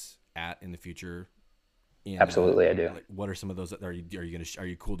do this at in the future? Absolutely, I do. What are some of those? Are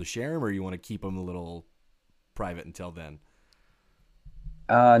you cool to share them, or you want to keep them a little private until then?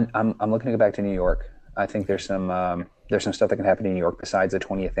 I'm looking to go back to New York. I think there's some stuff that can happen in New York besides the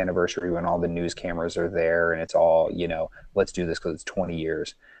 20th anniversary when all the news cameras are there and it's all let's do this because it's 20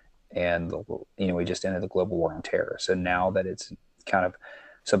 years, and we just ended the global war on terror. So now that it's kind of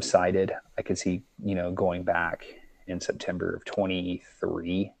subsided, I could see going back in September of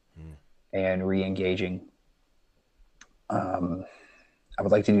 23 and re-engaging. I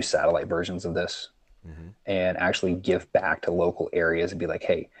would like to do satellite versions of this and actually give back to local areas and be like,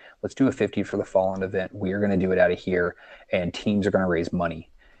 hey, let's do a 50 for the Fallen event. We're going to do it out of here, and teams are going to raise money,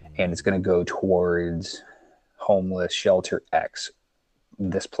 and it's going to go towards homeless shelter X,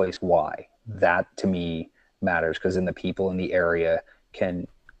 this place Y. That to me matters because then the people in the area can,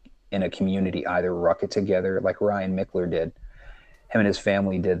 in a community, either ruck it together like Ryan Mickler did. Him and his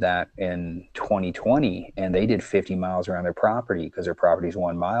family did that in 2020, and they did 50 miles around their property because their property is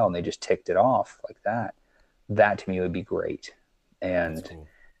 1 mile, and they just ticked it off like that. That to me would be great. And cool.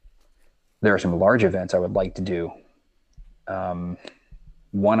 There are some large events I would like to do. One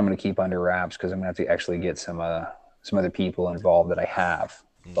I'm going to keep under wraps because I'm going to have to actually get some other people involved that I have.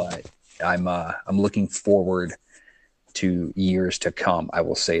 But I'm looking forward to years to come. I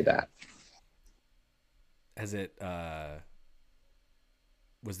will say that. Has it?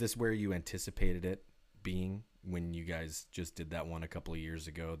 Was this where you anticipated it being when you guys just did that one a couple of years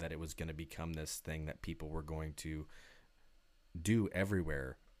ago, that it was going to become this thing that people were going to do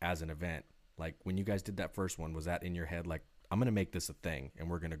everywhere as an event? Like when you guys did that first one, was that in your head? Like, I'm going to make this a thing and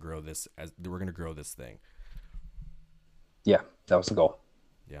we're going to grow this thing. Yeah, that was the goal.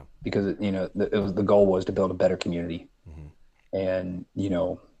 Yeah. Because, the goal was to build a better community. And,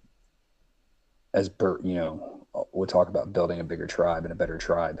 as Bert, we'll talk about building a bigger tribe and a better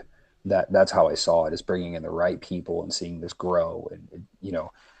tribe. That's how I saw it, is bringing in the right people and seeing this grow and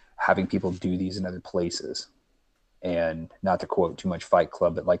having people do these in other places. And not to quote too much Fight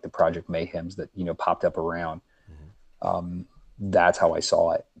Club, but like the Project Mayhems that, popped up around. that's how I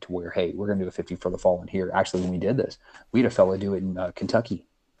saw it, to where, hey, we're going to do a 50 for the fallen here. Actually, when we did this, we had a fellow do it in Kentucky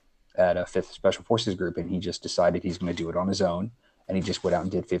at a 5th Special Forces group, and he just decided he's going to do it on his own, and he just went out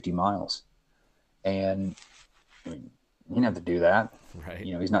and did 50 miles. And I mean, he didn't have to do that. Right.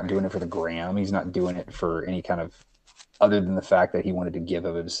 You know, he's not doing it for the gram. He's not doing it for any kind of, other than the fact that he wanted to give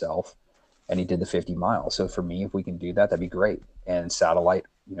of himself, and he did the 50 miles. So for me, if we can do that, that'd be great. And satellite,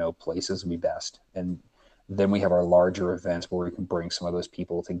 you know, places would be best. And then we have our larger events where we can bring some of those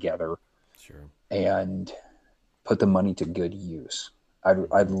people together, Sure, and put the money to good use.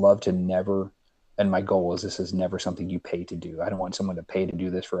 I'd love to never, and my goal is this is never something you pay to do. I don't want someone to pay to do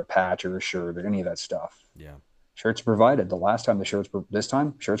this for a patch or a shirt or any of that stuff. yeah, Shirts are provided. The last time shirts were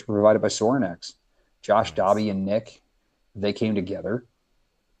provided by Sorinex. Josh, nice. Dobby, and Nick, they came together.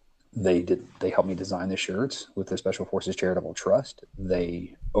 They helped me design the shirts with the Special Forces Charitable Trust.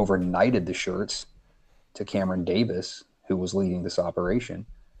 They overnighted the shirts to Cameron Davis, who was leading this operation,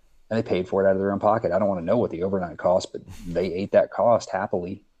 and they paid for it out of their own pocket. I don't want to know what the overnight cost, but they ate that cost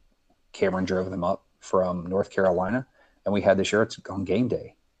happily. Cameron drove them up from North Carolina, and we had the shirts on game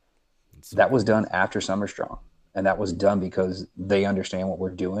day. So that was done after Summer Strong, and that was done because they understand what we're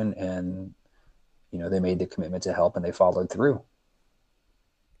doing, and you know, they made the commitment to help, and they followed through.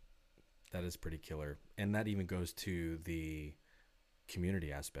 That is pretty killer. And that even goes to the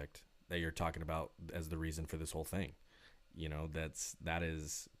community aspect that you're talking about as the reason for this whole thing. You know, that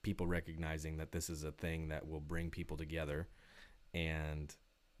is people recognizing that this is a thing that will bring people together, and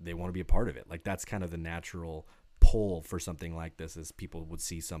they want to be a part of it. Like, that's kind of the natural pull for something like this, is people would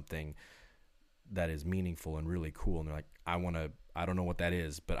see something that is meaningful and really cool, and they're like, I don't know what that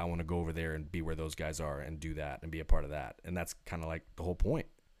is, but I want to go over there and be where those guys are and do that and be a part of that. And that's kind of like the whole point.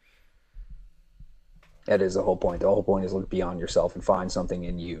 That is the whole point. The whole point is look beyond yourself and find something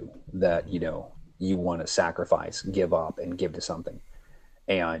in you that, you know, you want to sacrifice, give up, and give to something.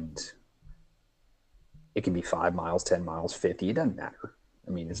 And it can be 5 miles, 10 miles, 50. It doesn't matter.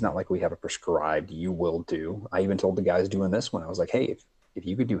 I mean, it's not like we have a prescribed you will do. I even told the guys doing this one, I was like, hey, if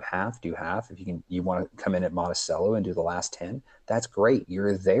you could do half, do half. If you want to come in at Monticello and do the last 10, that's great.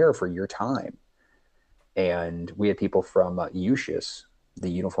 You're there for your time. And we had people from USHIS, the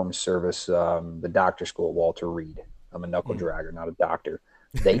Uniform Service, the doctor school at Walter Reed. I'm a knuckle dragger, not a doctor.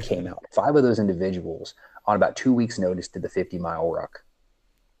 They came out. 5 of those individuals on about 2 weeks' notice did the 50-mile ruck.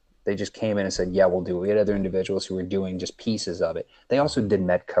 They just came in and said, yeah, we'll do it. We had other individuals who were doing just pieces of it. They also did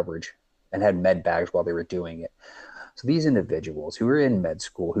med coverage and had med bags while they were doing it. So these individuals who were in med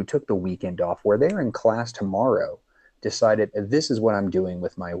school, who took the weekend off, where they're in class tomorrow, decided, this is what I'm doing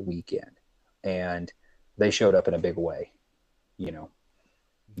with my weekend. And they showed up in a big way. You know,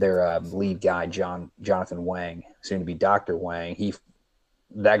 their lead guy, Jonathan Wang, soon to be Dr. Wang,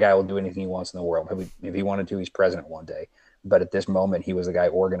 that guy will do anything he wants in the world. If he wanted to, he's president one day. But at this moment, he was the guy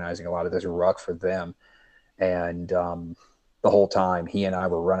organizing a lot of this ruck for them. And the whole time, he and I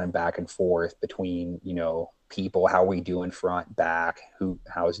were running back and forth between, you know, people, how we do in front, back,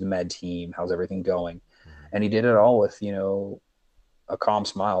 how's the med team, how's everything going. And he did it all with, you know, a calm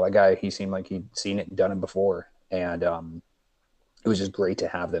smile. That guy, he seemed like he'd seen it and done it before. And it was just great to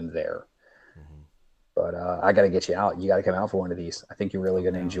have them there. But I got to get you out. You got to come out for one of these. I think you're really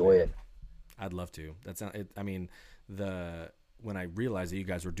going to enjoy it. I'd love to. That's not it. I mean, when I realized that you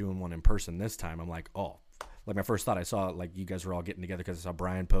guys were doing one in person this time, I'm like, oh, like my first thought, I saw like you guys were all getting together because I saw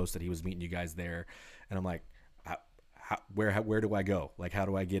Brian post that he was meeting you guys there, and I'm like, where do I go? Like, how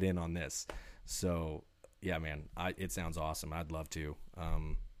do I get in on this? So yeah, man, it sounds awesome. I'd love to.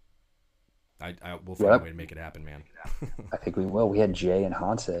 We'll find a way to make it happen, man. I think we will. We had Jay and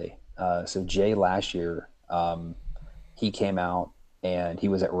Hanse. So Jay last year, he came out and he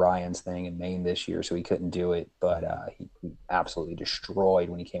was at Ryan's thing in Maine this year, so he couldn't do it. But he absolutely destroyed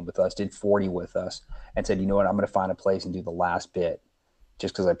when he came with us, did 40 with us, and said, you know what, I'm going to find a place and do the last bit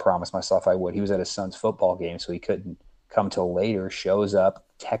just because I promised myself I would. He was at his son's football game, so he couldn't come till later, shows up,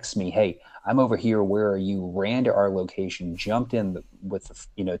 texts me, hey, I'm over here, where are you? Ran to our location, jumped in with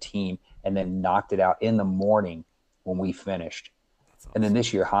the team, and then knocked it out in the morning when we finished. Awesome. And then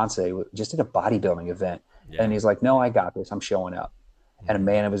this year, Hanse just did a bodybuilding event. Yeah. And he's like, no, I got this. I'm showing up. Mm-hmm. And a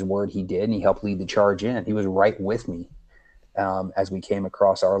man of his word, he did, and he helped lead the charge in. He was right with me as we came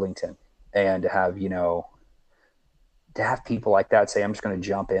across Arlington. And to have people like that say, I'm just going to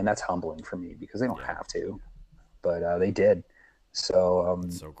jump in, that's humbling for me because they don't have to. But they did. So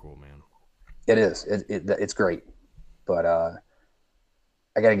it's so cool, man. It is. It's great. But I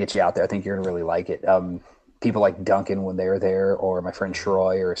got to get you out there. I think you're going to really like it. People like Duncan when they're there, or my friend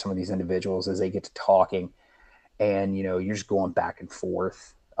Troy, or some of these individuals, as they get to talking, and you're just going back and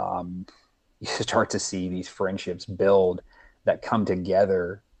forth. You start to see these friendships build that come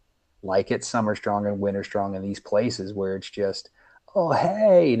together like it's Summer Strong and Winter Strong in these places where it's just, oh,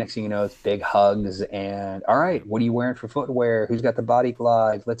 hey, next thing you know, it's big hugs and, all right, what are you wearing for footwear? Who's got the body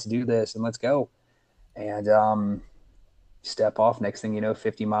glide? Let's do this and let's go. And step off. Next thing you know,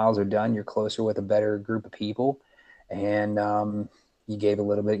 50 miles are done. You're closer with a better group of people. And you gave a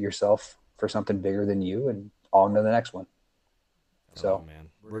little bit yourself for something bigger than you and on to the next one. So, man,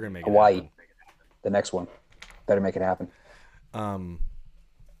 we're going to make Hawaii, it happen. the next one. Better make it happen.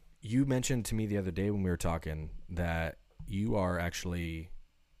 You mentioned to me the other day when we were talking that you are actually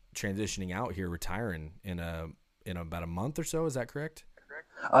transitioning out here, retiring in about a month or so. Is that correct?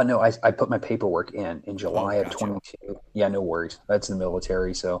 No, I put my paperwork in July of gotcha. 22. Yeah, no worries. That's the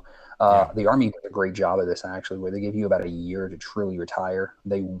military. So Yeah. the Army does a great job of this, actually, where they give you about a year to truly retire.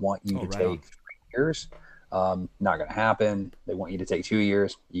 They want you to right take on. 3 years. Not going to happen. They want you to take 2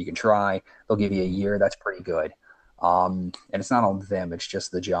 years. You can try. They'll give you a year. That's pretty good. And it's not on them. It's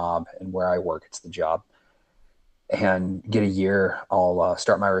just the job. And where I work, it's the job. And get a year. I'll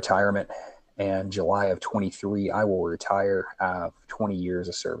start my retirement. And July of 23, I will retire 20 years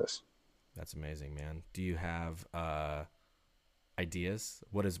of service. That's amazing, man. Do you have ideas?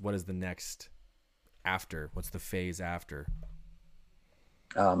 What is the next after? What's the phase after?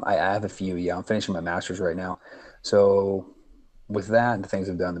 I have a few. Yeah, I'm finishing my master's right now. So with that and the things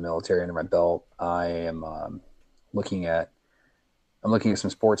I've done in the military under my belt, I am looking at some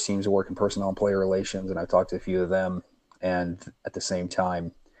sports teams that work in personnel and player relations, and I've talked to a few of them. And at the same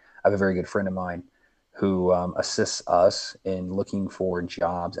time, I have a very good friend of mine who assists us in looking for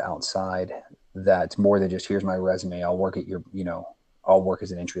jobs outside. That's more than just here's my resume. I'll work at I'll work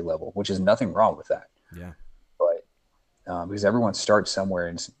as an entry level, which is nothing wrong with that. Yeah. But because everyone starts somewhere,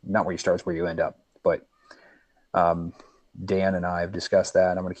 and it's not where you start, it's where you end up. But Dan and I have discussed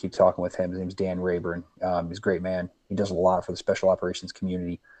that, and I'm going to keep talking with him. His name's Dan Rayburn. He's a great man. He does a lot for the special operations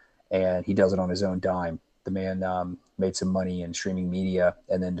community, and he does it on his own dime. The man made some money in streaming media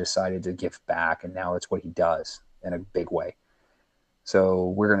and then decided to give back, and now it's what he does in a big way. So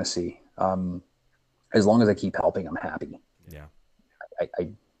we're going to see. As long as I keep helping, I'm happy. Yeah.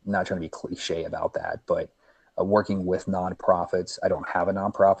 I'm not trying to be cliche about that, but working with nonprofits, I don't have a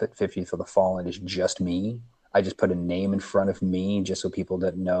nonprofit. 50 for the Fallen is just me. I just put a name in front of me just so people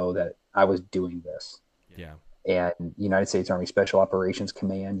didn't know that I was doing this. Yeah. And United States Army Special Operations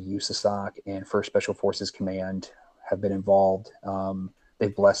Command, USASOC, and 1st Special Forces Command have been involved.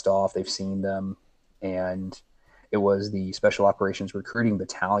 They've blessed off. They've seen them. And it was the Special Operations Recruiting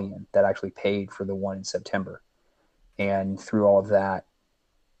Battalion that actually paid for the one in September. And through all of that,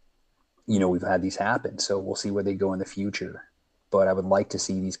 we've had these happen. So we'll see where they go in the future. But I would like to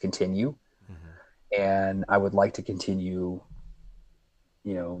see these continue. Mm-hmm. And I would like to continue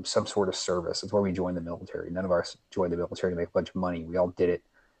some sort of service. That's why we joined the military. None of us joined the military to make a bunch of money. We all did it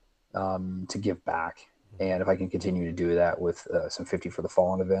to give back. And if I can continue to do that with some 50 for the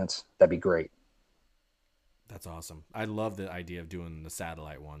Fallen events, that'd be great. That's awesome. I love the idea of doing the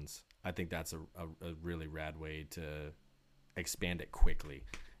satellite ones. I think that's a really rad way to expand it quickly.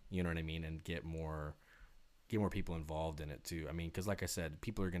 You know what I mean? And get more people involved in it too. I mean, because like I said,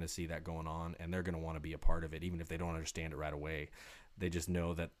 people are going to see that going on and they're going to want to be a part of it, even if they don't understand it right away. They just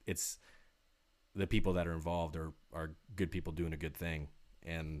know that it's the people that are involved are good people doing a good thing.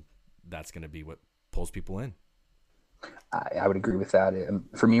 And that's going to be what pulls people in. I would agree with that.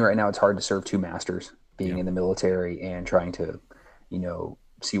 For me right now, it's hard to serve two masters, being in the military and trying to,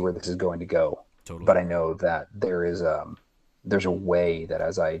 see where this is going to go. Totally. But I know that there's a way that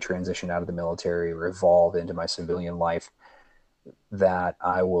as I transition out of the military or evolve into my civilian life, that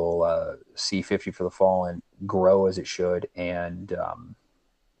I will see 50 for the Fallen grow as it should. And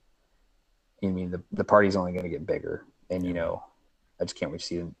the party's only going to get bigger. And, I just can't wait to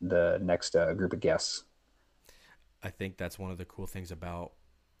see the next group of guests. I think that's one of the cool things about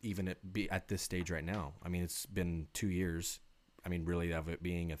even at this stage right now. I mean, it's been 2 years, really, of it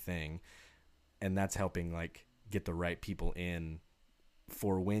being a thing. And that's helping, get the right people in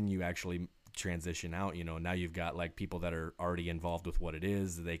for when you actually transition out. Now you've got, people that are already involved with what it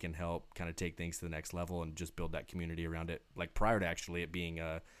is. They can help kind of take things to the next level and just build that community around it, prior to actually it being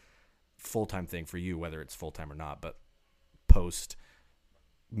a full-time thing for you, whether it's full-time or not, but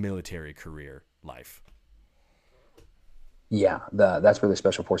post-military career life. Yeah, that's where the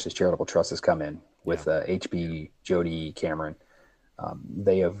Special Forces Charitable Trust has come in with HB, Jody, Cameron.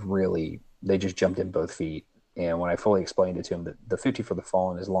 They just jumped in both feet. And when I fully explained it to him, that the 50 for the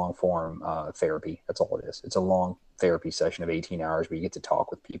Fallen is long form therapy. That's all it is. It's a long therapy session of 18 hours where you get to talk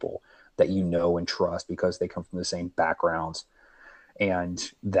with people that you know and trust because they come from the same backgrounds. And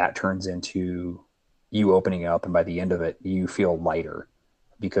that turns into you opening up, and by the end of it, you feel lighter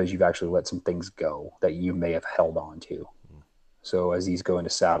because you've actually let some things go that you may have held on to. So as these go into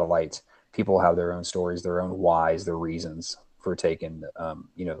satellites, people have their own stories, their own whys, their reasons for taking,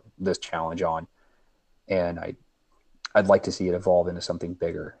 this challenge on. And I'd like to see it evolve into something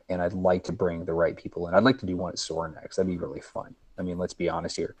bigger, and I'd like to bring the right people in. I'd like to do one at SOAR next. That'd be really fun. I mean, let's be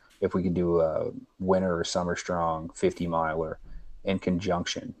honest here. If we could do a winter or summer strong 50 miler in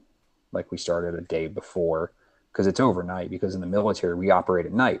conjunction, like we started a day before, because it's overnight, because in the military we operate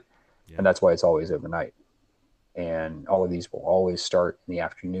at night, and that's why it's always overnight. And all of these will always start in the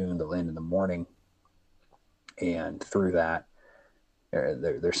afternoon, they'll end in the morning. And through that,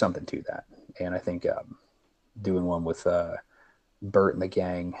 there's something to that. And I think doing one with Bert and the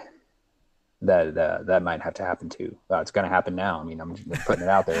gang, that might have to happen too. It's going to happen now. I mean, I'm putting it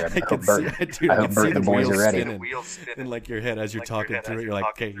out there. I hope Bert and the boys are ready. In like your head as you're talking through it, you're like,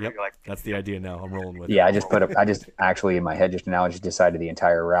 okay, yep, that's the idea now. I'm rolling with it. Yeah, I just actually in my head just now just decided the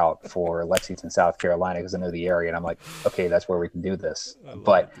entire route for Lexington, South Carolina, because I know the area, and I'm like, okay, that's where we can do this.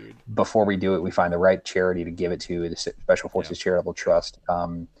 But before we do it, we find the right charity to give it to. The Special Forces Charitable Trust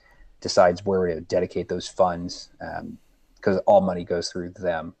decides where to dedicate those funds, because all money goes through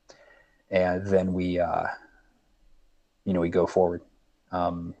them. And then we go forward.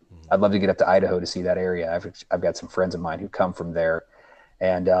 I'd love to get up to Idaho to see that area. I've got some friends of mine who come from there,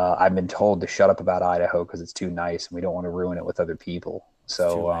 and I've been told to shut up about Idaho because it's too nice, and we don't want to ruin it with other people. So,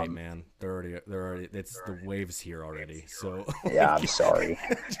 it's too late, man. They're already. It's the waves here already. So yeah, I'm sorry.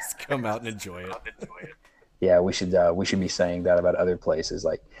 Just come out and enjoy it. Yeah, we should be saying that about other places.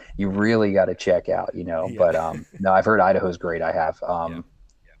 Like, you really got to check out, Yeah. But no, I've heard Idaho's great. I have.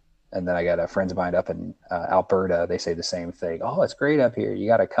 And then I got friends of mine up in Alberta. They say the same thing. Oh, it's great up here. You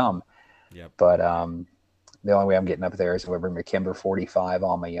got to come. Yep. But the only way I'm getting up there is if I bring my Kimber 45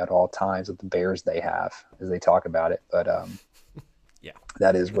 on me at all times with the bears they have, as they talk about it. But yeah,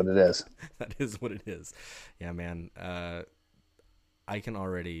 that is what it is. That is what it is. Yeah, man. I can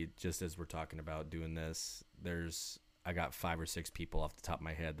already, just as we're talking about doing this, I got 5 or 6 people off the top of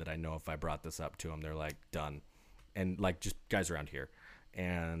my head that I know if I brought this up to them, they're like, done. And like just guys around here.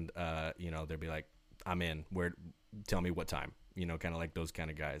 And, they'll be like, I'm in. Tell me what time, kind of like those kind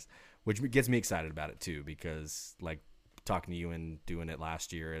of guys, which gets me excited about it too, because like talking to you and doing it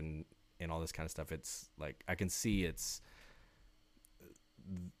last year and all this kind of stuff, it's like, I can see it's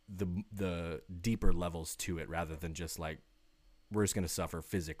the deeper levels to it rather than just like, we're just going to suffer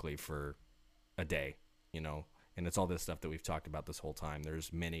physically for a day, and it's all this stuff that we've talked about this whole time.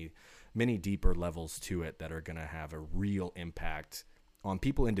 There's many, many deeper levels to it that are going to have a real impact on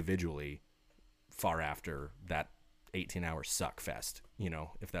people individually far after that 18-hour suck fest,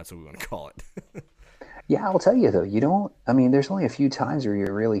 if that's what we want to call it. Yeah, I'll tell you though, there's only a few times where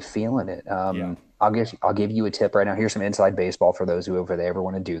you're really feeling it. I'll give you a tip right now. Here's some inside baseball for those who ever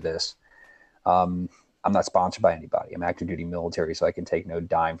want to do this. I'm not sponsored by anybody. I'm active duty military, so I can take no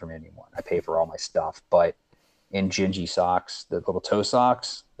dime from anyone. I pay for all my stuff, but in Gingy socks, the little toe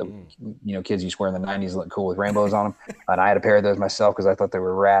socks that kids used to wear in the 90s, look cool with rainbows on them. And I had a pair of those myself because I thought they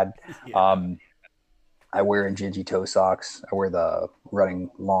were rad. Yeah. I wear in Gingy toe socks. I wear the running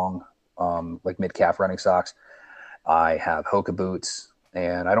long, like mid-calf running socks. I have Hoka boots,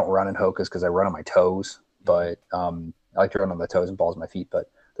 and I don't run in Hokas because I run on my toes, but I like to run on the toes and balls of my feet.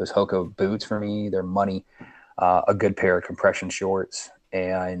 But those Hoka boots for me, they're money. A good pair of compression shorts,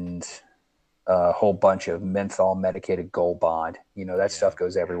 and a whole bunch of menthol medicated Gold Bond. That stuff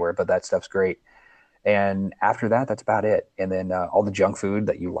goes everywhere, but that stuff's great. And after that, that's about it. And then all the junk food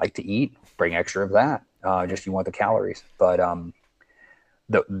that you like to eat, bring extra of that. Just you want the calories. But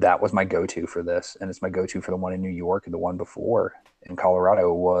that was my go-to for this, and it's my go-to for the one in New York, and the one before in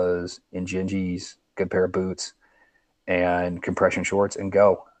Colorado was in Gingy's, good pair of boots and compression shorts, and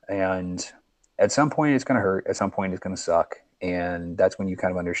go. And at some point it's going to hurt. At some point it's going to suck. And that's when you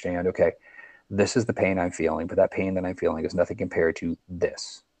kind of understand, okay, this is the pain I'm feeling, but that pain that I'm feeling is nothing compared to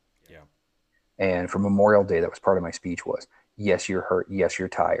this. Yeah. And for Memorial Day, that was part of my speech was, yes, you're hurt. Yes, you're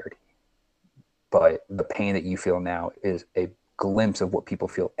tired. But the pain that you feel now is a glimpse of what people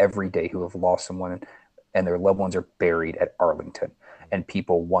feel every day who have lost someone and their loved ones are buried at Arlington. And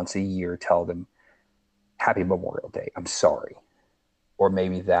people once a year tell them, Happy Memorial Day. I'm sorry. Or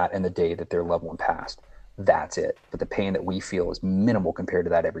maybe that and the day that their loved one passed. That's it. But the pain that we feel is minimal compared to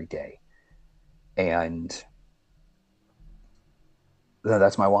that every day. And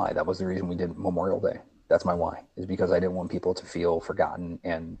that's my why. That was the reason we did Memorial Day. That's my why, is because I didn't want people to feel forgotten.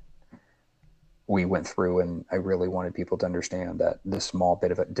 And we went through, and I really wanted people to understand that this small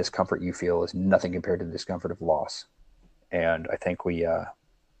bit of a discomfort you feel is nothing compared to the discomfort of loss. And I think we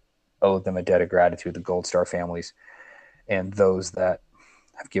owe them a debt of gratitude, the Gold Star families and those that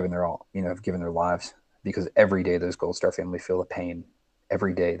have given their all, have given their lives, because every day those Gold Star family feel the pain.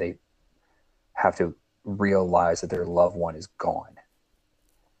 Every day they have to realize that their loved one is gone.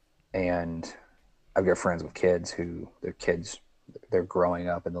 And I've got friends with kids who they're growing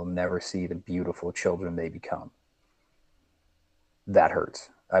up and they'll never see the beautiful children they become. That hurts.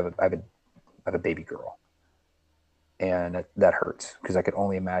 I have a baby girl, and that hurts because I could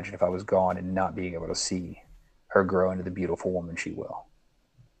only imagine if I was gone and not being able to see her grow into the beautiful woman she will.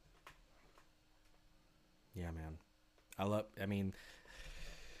 Yeah, man. I mean,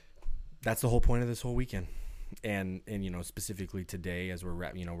 that's the whole point of this whole weekend. And specifically today, as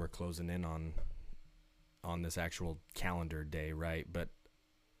we're closing in on this actual calendar day, right? But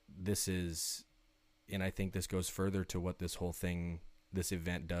this is, and I think this goes further to what this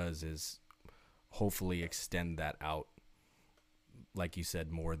event does, is hopefully extend that out, like you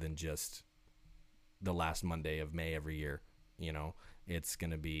said, more than just the last Monday of May every year. It's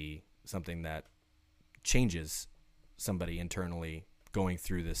going to be something that changes somebody internally going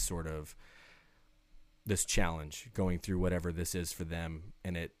through this challenge, going through whatever this is for them,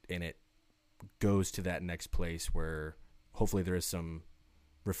 and it goes to that next place where hopefully there is some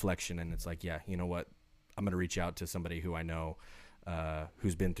reflection, and it's like, yeah, you know what, I'm going to reach out to somebody who I know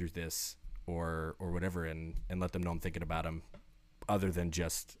who's been through this or whatever, and let them know I'm thinking about them other than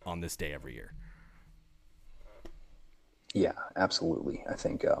just on this day every year. Yeah, absolutely. I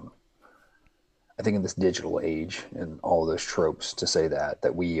think in this digital age and all of those tropes, to say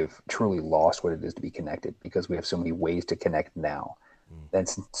that we have truly lost what it is to be connected, because we have so many ways to connect now.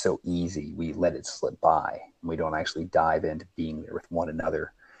 That's so easy. We let it slip by and we don't actually dive into being there with one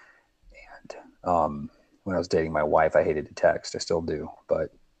another. And when I was dating my wife, I hated to text. I still do,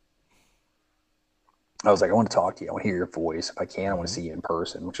 but I was like, I want to talk to you. I want to hear your voice. If I can, I want to see you in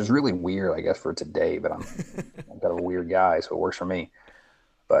person, which is really weird, I guess, for today, but I'm kind of a weird guy, so it works for me.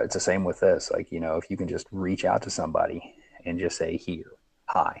 But it's the same with this. Like, if you can just reach out to somebody and just say, here,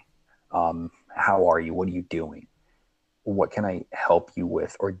 hi, how are you? What are you doing? What can I help you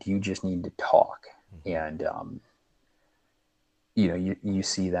with? Or do you just need to talk? And, you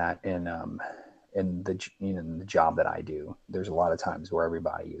see that in the job that I do. There's a lot of times where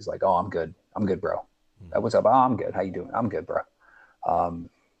everybody is like, oh, I'm good, bro. What's up? Oh, I'm good. How you doing? I'm good, bro.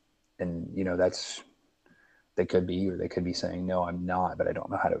 And that's, they could be saying, no, I'm not, but I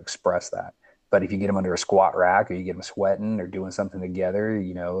don't know how to express that. But if you get them under a squat rack, or you get them sweating or doing something together,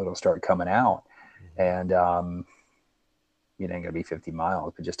 it'll start coming out. And it ain't gonna be 50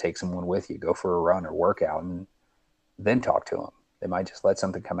 miles, but just take someone with you, go for a run or workout, and then talk to them. They might just let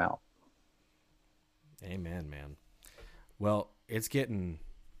something come out. Amen, man. Well, it's getting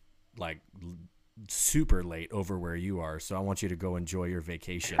like super late over where you are, so I want you to go enjoy your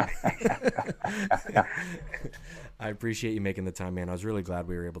vacation. I appreciate you making the time, man. I was really glad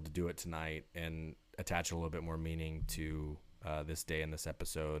we were able to do it tonight and attach a little bit more meaning to this day and this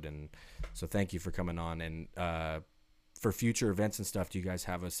episode. And so thank you for coming on. And for future events and stuff, do you guys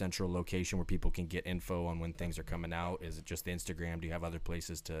have a central location where people can get info on when things are coming out? Is it just the Instagram? Do you have other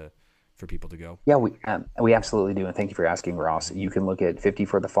places for people to go? Yeah, we absolutely do. And thank you for asking, Ross. You can look at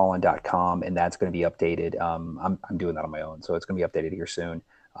 50forthefallen.com, and that's going to be updated. I'm doing that on my own, so it's going to be updated here soon.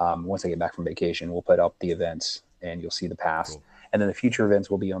 Once I get back from vacation, we'll put up the events and you'll see the past. Cool. And then the future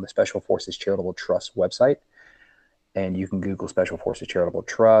events will be on the Special Forces Charitable Trust website. And you can Google Special Forces Charitable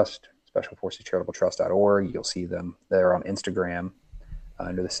Trust, specialforcescharitabletrust.org. You'll see them. They're on Instagram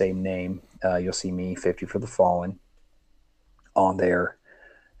under the same name. You'll see me, 50 for the Fallen, on there.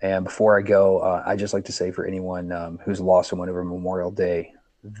 And before I go, I'd just like to say for anyone who's lost someone over Memorial Day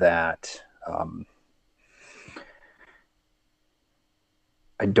that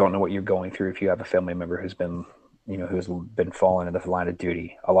I don't know what you're going through if you have a family member who's been fallen in the line of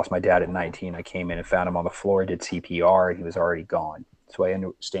duty. I lost my dad at 19. I came in and found him on the floor, did CPR, and he was already gone. So I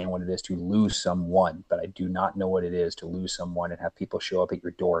understand what it is to lose someone, but I do not know what it is to lose someone and have people show up at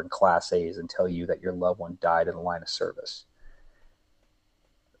your door in Class A's and tell you that your loved one died in the line of service.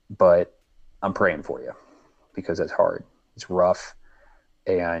 But I'm praying for you because it's hard. It's rough.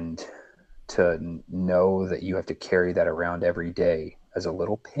 And to know that you have to carry that around every day as a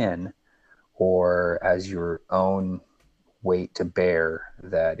little pin or as your own weight to bear,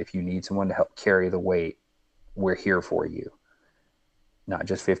 that if you need someone to help carry the weight, we're here for you. Not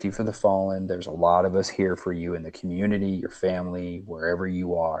just 50 for the Fallen. There's a lot of us here for you in the community, your family, wherever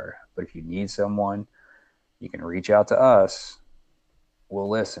you are. But if you need someone, you can reach out to us. We'll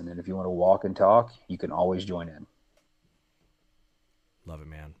listen. And if you want to walk and talk, you can always join in. Love it,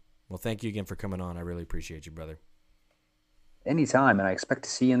 man. Well, thank you again for coming on. I really appreciate you, brother. Anytime, and I expect to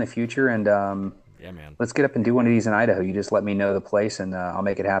see you in the future. And yeah, man. let's get up and do one of these in Idaho. You just let me know the place, and I'll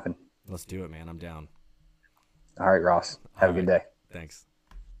make it happen. Let's do it, man. I'm down. All right, Ross. Have a good day. Thanks.